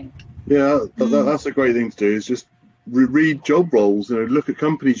learn, I think. Yeah, that's a great thing to do. Is just read job roles. Look at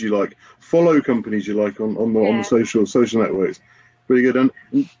companies you like, follow companies you like on the social networks. Really good. And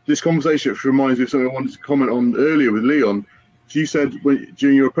this conversation reminds me of something I wanted to comment on earlier with Leon. So you said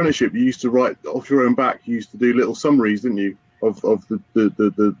during your apprenticeship you used to write off your own back. You used to do little summaries, didn't you, of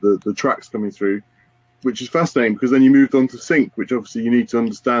the tracks coming through, which is fascinating because then you moved on to sync, which obviously you need to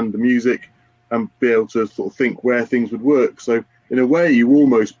understand the music and be able to sort of think where things would work. So in a way, you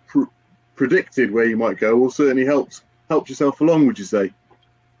almost predicted where you might go, or certainly helped yourself along. Would you say?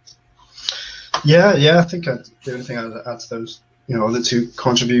 Yeah. I think the only thing I'd add to those, other two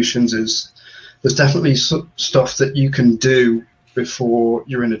contributions is there's definitely stuff that you can do before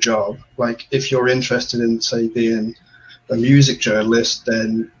you're in a job. Like if you're interested in, say, being a music journalist,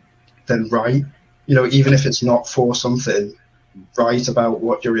 then write. Even if it's not for something, write about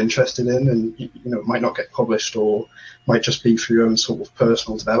what you're interested in, and it might not get published or might just be for your own sort of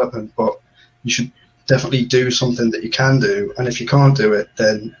personal development, but you should definitely do something that you can do. And if you can't do it,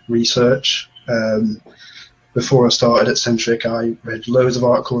 then research. Before I started at Centric, I read loads of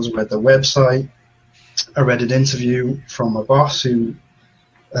articles, I read their website, I read an interview from a boss who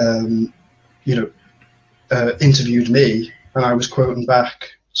interviewed me, and I was quoting back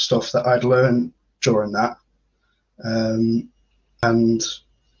stuff that I'd learned during that. And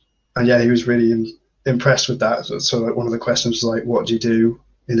yeah, he was really impressed with that. So like one of the questions was like, what do you do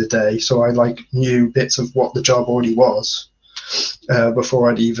in a day? So I knew bits of what the job already was before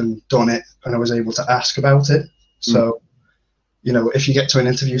I'd even done it, and I was able to ask about it. So if you get to an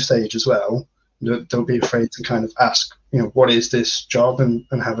interview stage as well, don't be afraid to kind of ask, what is this job, and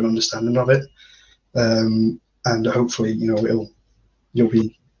have an understanding of it, and hopefully you'll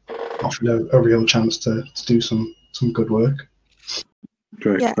be offered a real chance to do some good work.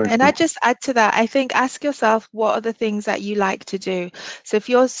 Great. Yeah, and I just add to that, I think ask yourself, what are the things that you like to do? So if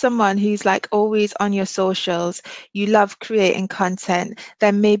you're someone who's always on your socials, you love creating content,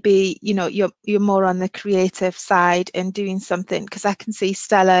 then maybe you're more on the creative side and doing something, because I can see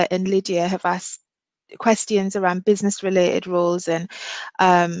Stella and Lydia have asked questions around business related roles, and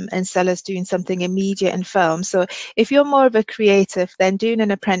Stella's doing something in media and film. So if you're more of a creative, then doing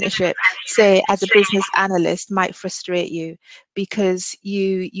an apprenticeship, say as a business analyst, might frustrate you because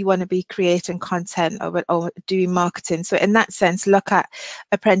you want to be creating content or doing marketing. So in that sense, look at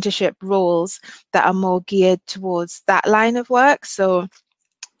apprenticeship roles that are more geared towards that line of work. So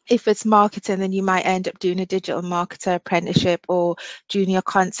if it's marketing, then you might end up doing a digital marketer apprenticeship, or junior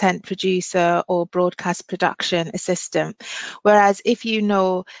content producer, or broadcast production assistant. Whereas if you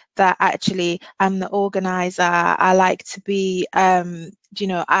know that actually I'm the organizer, I like to be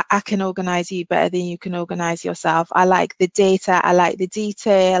I can organize you better than you can organize yourself, I like the data, I like the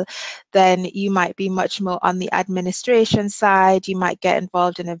detail, then you might be much more on the administration side. You might get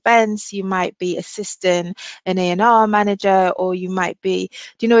involved in events, you might be assisting an A&R manager, or you might be,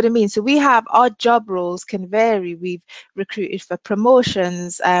 do you know what I mean? So we have, our job roles can vary. We've recruited for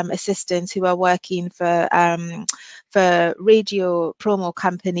promotions assistants who are working for radio promo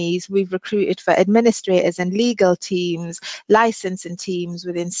companies. We've recruited for administrators and legal teams, licensing teams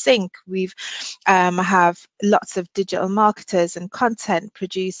within Sync. We've have lots of digital marketers and content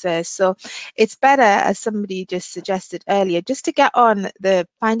producers. So it's better, as somebody just suggested earlier, just to get on the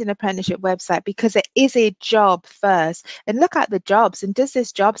Find an Apprenticeship website, because it is a job first, and look at the jobs, and does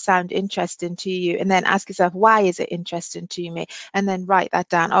this job sound interesting to you? And then ask yourself, why is it interesting to me? And then write that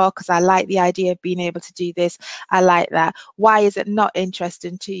down. Oh, because I like the idea of being able to do this, I like that. Why is it not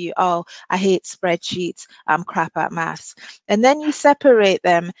interesting to you? Oh, I hate spreadsheets, I'm crap at maths. And then you separate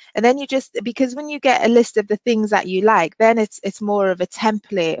them, and then you just, because when you get a list of the things that you like, then it's more of a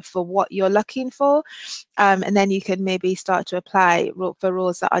template for what you're looking for, and then you can maybe start to apply for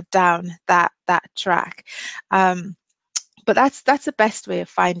roles that are down that track. But that's the best way of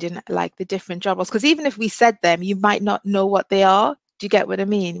finding the different job roles, because even if we said them, you might not know what they are. Do you get what I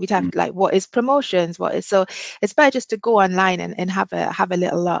mean? We'd have what is promotions, what is, so it's better just to go online and have a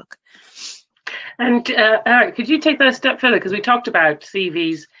little look. And Eric, could you take that a step further, because we talked about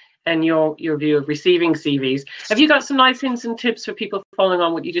CVs and your view of receiving CVs. Have you got some nice hints and tips for people following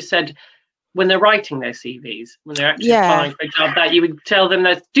on what you just said, when they're writing their CVs, when they're actually applying for a job, that you would tell them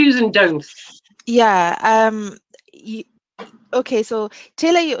that do's and don'ts? Yeah, Okay, so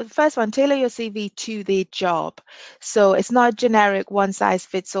tailor your CV to the job. So it's not generic one size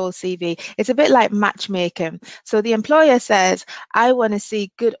fits all CV. It's a bit like matchmaking. So the employer says, I want to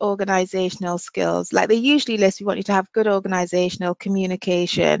see good organizational skills. Like they usually list, we want you to have good organizational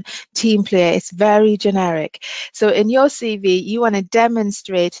communication, team play. It's very generic. So in your CV, you want to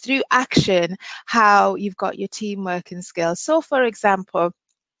demonstrate through action how you've got your teamwork and skills. So for example,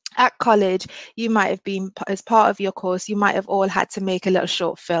 at college, you might have been, as part of your course, you might have all had to make a little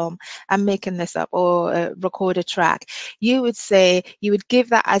short film. I'm making this up, or record a track. You would say, you would give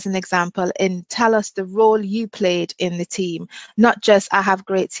that as an example and tell us the role you played in the team, not just I have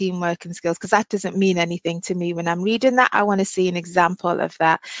great teamwork and skills, because that doesn't mean anything to me when I'm reading that. I want to see an example of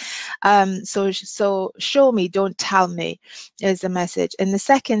that. So show me, don't tell me, is the message. And the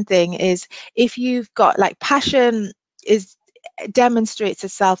second thing is, if you've got like passion demonstrates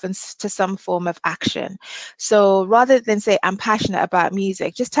itself into some form of action. So rather than say I'm passionate about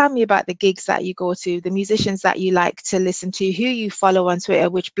music, just tell me about the gigs that you go to, the musicians that you like to listen to, who you follow on Twitter,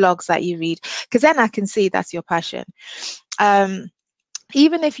 which blogs that you read, because then I can see that's your passion.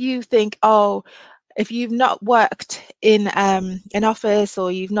 Even if you think, oh, if you've not worked in an office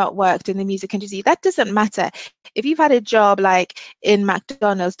or you've not worked in the music industry, that doesn't matter. If you've had a job like in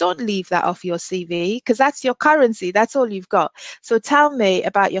McDonald's, don't leave that off your CV, because that's your currency. That's all you've got. So tell me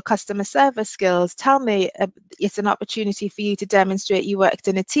about your customer service skills. Tell me it's an opportunity for you to demonstrate you worked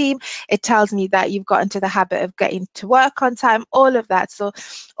in a team. It tells me that you've got into the habit of getting to work on time, all of that. So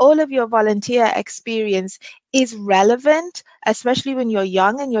all of your volunteer experience is relevant, especially when you're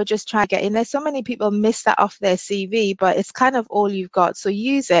young and you're just trying to get in there. So many people miss that off their CV, but it's kind of all you've got. So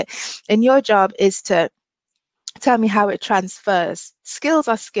use it. And your job is to tell me how it transfers. Skills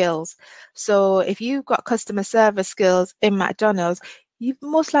are skills. So if you've got customer service skills in McDonald's, you've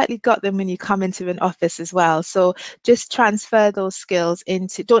most likely got them when you come into an office as well. So just transfer those skills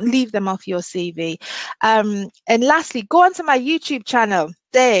into, don't leave them off your CV. And lastly, go onto my YouTube channel.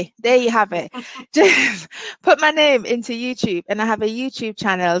 There you have it. Just put my name into YouTube, and I have a YouTube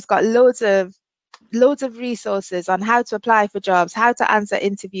channel. It's got loads of resources on how to apply for jobs, how to answer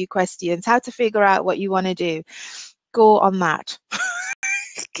interview questions, how to figure out what you want to do. Go on that.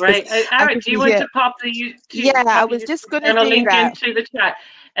 Right. Eric, do you want to pop the YouTube? Yeah, I was just going to do link that. into the chat.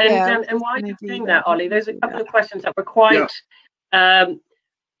 And while you're doing that, Ollie, there's a couple of questions that were quite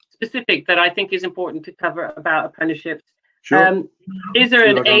specific that I think is important to cover about apprenticeships. Sure. Is there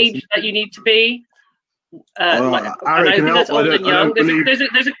an age that you need to be? Eric can help. There's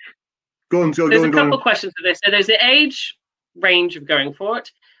a couple of questions for this. So there's the age range of going for it.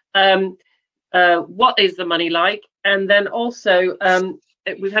 What is the money like? And then also,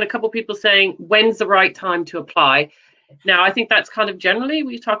 we've had a couple of people saying, when's the right time to apply? Now, I think that's kind of generally,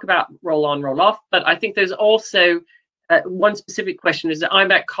 we talk about roll on, roll off, but I think there's also one specific question is that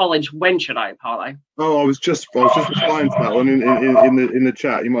I'm at college, when should I apply? Oh, I was just replying to that one in the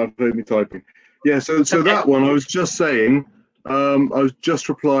chat. You might have heard me typing. Yeah, so okay. That one, I was just saying, I was just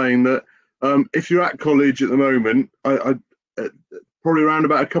replying that if you're at college at the moment, I probably around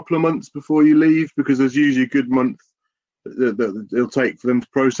about a couple of months before you leave, because there's usually a good month that it'll take for them to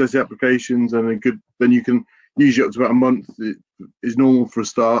process the applications, and then you can usually up to about a month is normal for a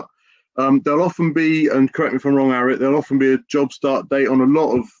start. There'll often be, and correct me if I'm wrong, Eric, there'll often be a job start date on a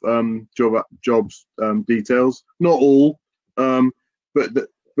lot of jobs details. Not all, but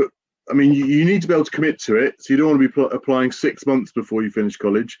I mean, you need to be able to commit to it. So you don't want to be applying 6 months before you finish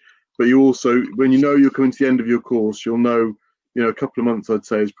college, but you also, when you know you're coming to the end of your course, you'll know, a couple of months, I'd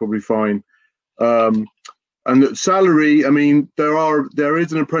say, is probably fine. And the salary, I mean, there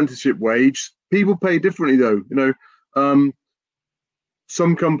is an apprenticeship wage. People pay differently, though.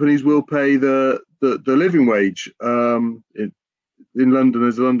 Some companies will pay the living wage. In London,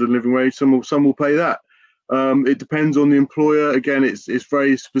 there's a London living wage. Some will pay that. It depends on the employer. Again, it's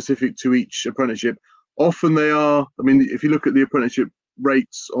very specific to each apprenticeship. Often they are. I mean, if you look at the apprenticeship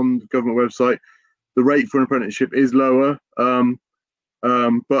rates on the government website, the rate for an apprenticeship is lower.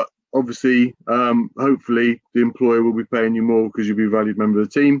 But obviously, hopefully, the employer will be paying you more because you'll be a valued member of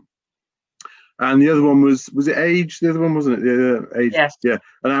the team. And the other one was it age? The other one, wasn't it? Yeah, age. Yes. Yeah.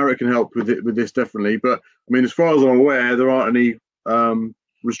 And Eric can help with this definitely. But I mean, as far as I'm aware, there aren't any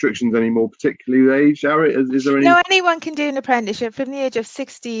restrictions anymore, particularly with age. Eric, is there any? No, anyone can do an apprenticeship from the age of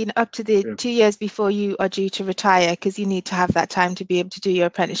 16 up to the 2 years before you are due to retire, because you need to have that time to be able to do your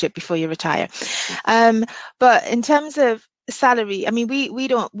apprenticeship before you retire. But in terms of salary, I mean, we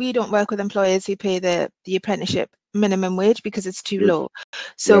don't work with employers who pay the apprenticeship minimum wage because it's too low.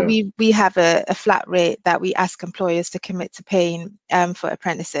 So we have a flat rate that we ask employers to commit to paying for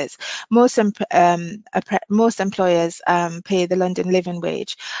apprentices. Most employers pay the London living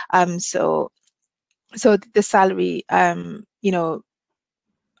wage. So the salary, you know,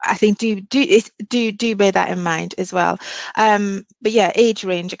 I think do bear that in mind as well. But yeah, age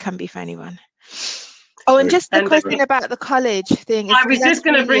range, it can be for anyone. Oh, and just the question about the college thing. I was just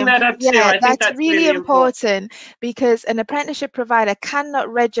going to bring that up too. Yeah, I think that's really important because an apprenticeship provider cannot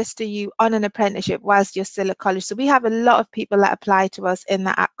register you on an apprenticeship whilst you're still at college. So we have a lot of people that apply to us in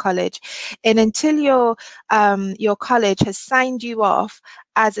that at college, and until your college has signed you off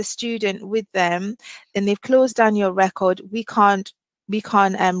as a student with them, and they've closed down your record, we can't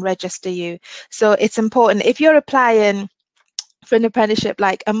register you. So it's important if you're applying for an apprenticeship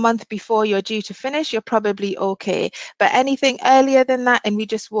like a month before you're due to finish, you're probably okay. But anything earlier than that, and we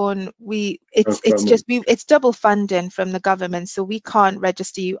just won't. It's double funding from the government, so we can't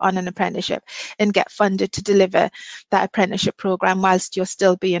register you on an apprenticeship and get funded to deliver that apprenticeship program whilst you're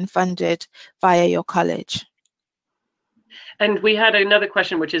still being funded via your college. And we had another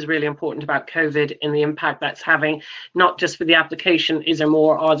question, which is really important about COVID and the impact that's having, not just for the application, is there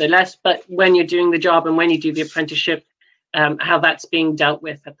more, are there less, but when you're doing the job and when you do the apprenticeship, how that's being dealt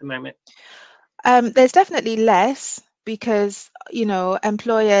with at the moment. There's definitely less because, you know,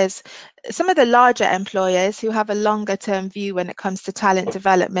 employers, some of the larger employers who have a longer term view when it comes to talent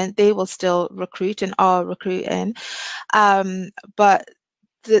development, they will still recruit and are recruiting. But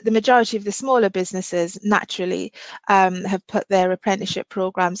the majority of the smaller businesses naturally have put their apprenticeship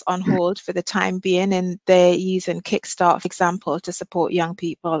programs on hold for the time being, and they're using Kickstart, for example, to support young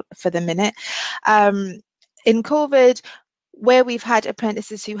people for the minute. In COVID, where we've had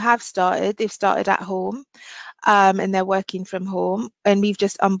apprentices who have started, they've started at home and they're working from home. And we've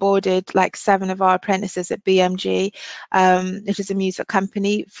just onboarded like 7 of our apprentices at BMG, which is a music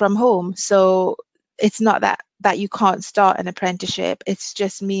company, from home. So it's not that you can't start an apprenticeship. It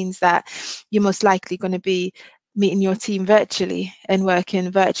just means that you're most likely going to be meeting your team virtually and working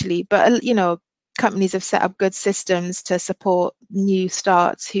virtually. But, you know, companies have set up good systems to support new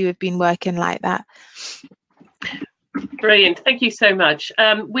starts who have been working like that. Brilliant. Thank you so much.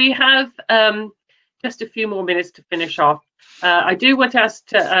 We have just a few more minutes to finish off. I do want to ask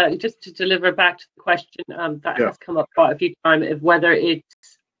just to deliver back to the question that has come up quite a few times of whether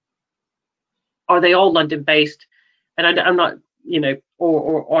are they all London based, and I'm not, you know,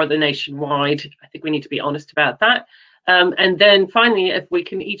 or the nationwide. I think we need to be honest about that. And then finally, if we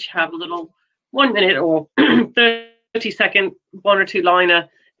can each have a little 1 minute or 30-second 1 or 2 liner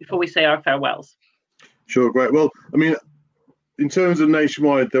before we say our farewells. Sure, great. Well, I mean, in terms of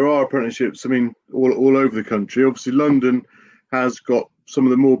nationwide, there are apprenticeships, I mean, all over the country. Obviously, London has got some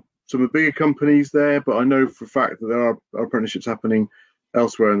of the bigger companies there, but I know for a fact that there are apprenticeships happening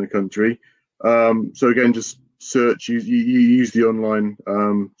elsewhere in the country. So again, just search, you use the online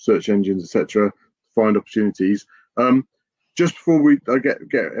search engines, etc., to find opportunities. Just before I get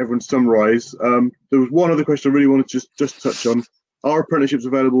everyone to summarise, there was one other question I really wanted to just touch on. Are apprenticeships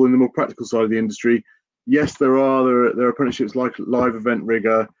available in the more practical side of the industry? Yes, there are. There are apprenticeships like live event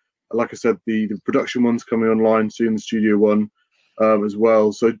rigger. Like I said, the production one's coming online soon, the studio one as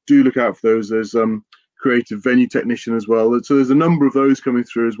well. So do look out for those. There's creative venue technician as well. So there's a number of those coming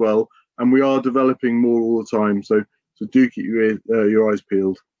through as well. And we are developing more all the time. So do keep your eyes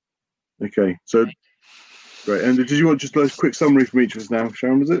peeled. Okay, so great. And did you want just a quick summary from each of us now,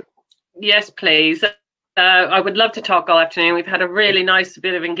 Sharon, was it? Yes, please. I would love to talk all afternoon. We've had a really nice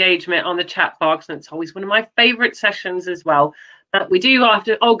bit of engagement on the chat box, and it's always one of my favourite sessions as well. But we do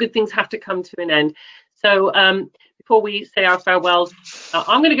all good things have to come to an end. So before we say our farewells,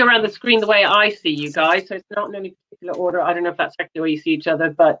 I'm going to go around the screen the way I see you guys. So it's not in any particular order. I don't know if that's actually the way you see each other,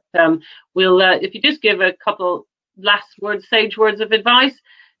 but we'll if you just give a couple last words, sage words of advice.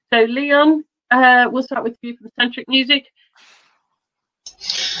 So Leon, we'll start with you from Centric Music.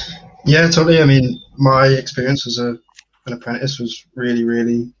 Yeah, totally. I mean, my experience as an apprentice was really,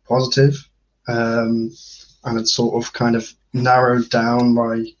 really positive, and it sort of kind of narrowed down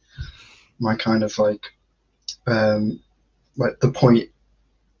my kind of like the point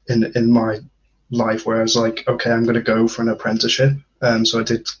in my life where I was like, okay, I'm going to go for an apprenticeship. So I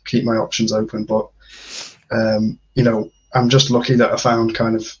did keep my options open, but you know, I'm just lucky that I found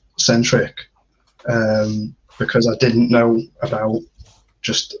kind of Centric because I didn't know about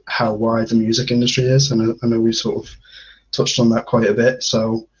just how wide the music industry is, and I know we sort of touched on that quite a bit.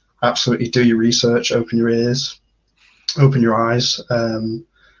 So absolutely do your research, open your ears, open your eyes,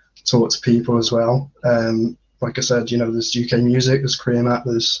 talk to people as well. Like I said, you know, there's UK Music, there's Career Map,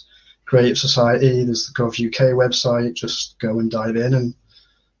 there's Creative Society, there's the Gov UK website. Just go and dive in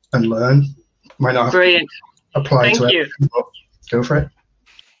and learn. Might not have Brilliant. to apply Thank to you. everything, but go for it.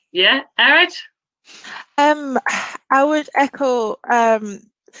 Yeah, Erit? I would echo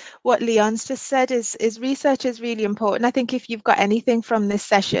what Leon's just said. Is research is really important. I think if you've got anything from this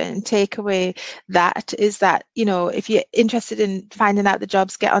session, take away that is that, you know, if you're interested in finding out the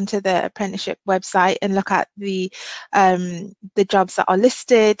jobs, get onto the apprenticeship website and look at the jobs that are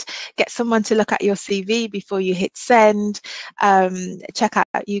listed. Get someone to look at your CV before you hit send. Check out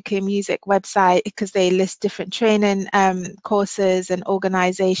UK Music website because they list different training courses and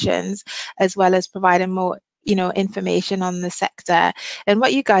organizations, as well as providing more, you know, information on the sector. And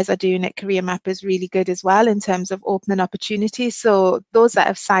what you guys are doing at Career Map is really good as well in terms of opening opportunities. So those that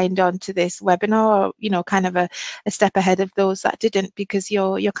have signed on to this webinar are, you know, kind of a step ahead of those that didn't, because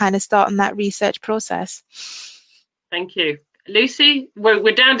you're kind of starting that research process. Thank you. Lucy,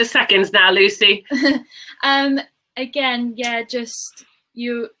 we're down to seconds now, Lucy. Again, yeah, just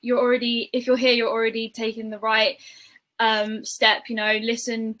you're already, if you're here, you're already taking the right step. You know,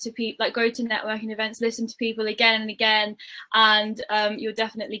 listen to people, like go to networking events, listen to people again and again, and you'll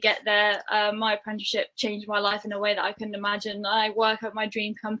definitely get there. My apprenticeship changed my life in a way that I couldn't imagine. I work at my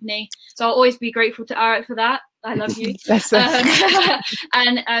dream company, so I'll always be grateful to Arit for that. I love you.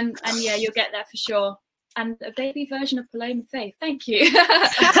 And yeah, you'll get there for sure. And a baby version of Paloma Faith. Thank you.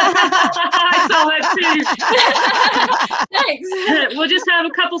 I saw that too. Thanks. We'll just have a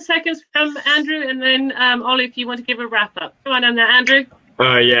couple seconds from Andrew, and then Ollie, if you want to give a wrap up. Come on in there, Andrew.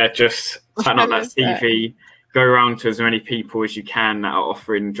 Yeah, just turn up that CV, go around to as many people as you can that are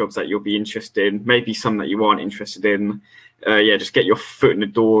offering jobs that you'll be interested in, maybe some that you aren't interested in. Yeah, just get your foot in the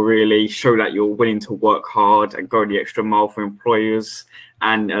door, really. Show that you're willing to work hard and go the extra mile for employers.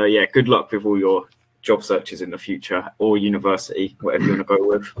 And yeah, good luck with all your job searches in the future, or university, whatever you want to go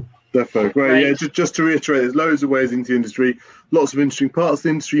with. Definitely. Great. Yeah, just to reiterate, there's loads of ways into the industry, lots of interesting parts of the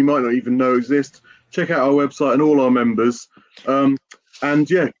industry you might not even know exist. Check out our website and all our members. And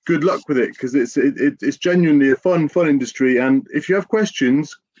yeah, good luck with it, because it's genuinely a fun industry. And if you have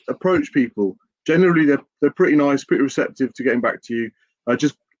questions, approach people. Generally, they're pretty nice, pretty receptive to getting back to you.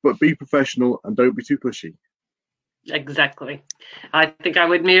 But be professional and don't be too pushy. Exactly. I think I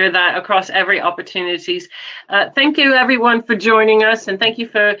would mirror that across every opportunities. Thank you everyone for joining us, and thank you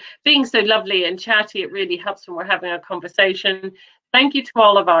for being so lovely and chatty. It really helps when we're having a conversation. Thank you to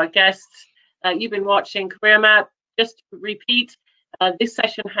all of our guests. You've been watching Career Map. Just to repeat, this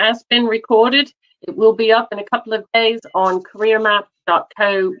session has been recorded. It will be up in a couple of days on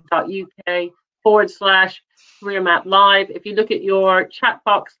careermap.co.uk/Career Map Live. If you look at your chat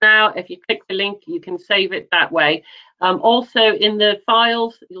box now, if you click the link, you can save it that way. Also in the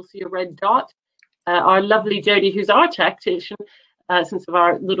files, you'll see a red dot. Our lovely Jodie, who's our technician, since of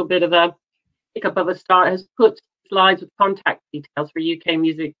our little bit of a hiccup of a start, has put slides with contact details for UK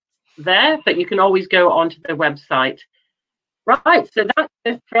Music there, but you can always go onto their website. Right, so that's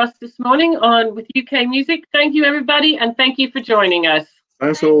it for us this morning on with UK Music. Thank you everybody, and thank you for joining us.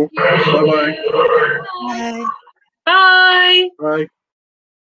 Thanks all. Bye-bye. Bye. Bye.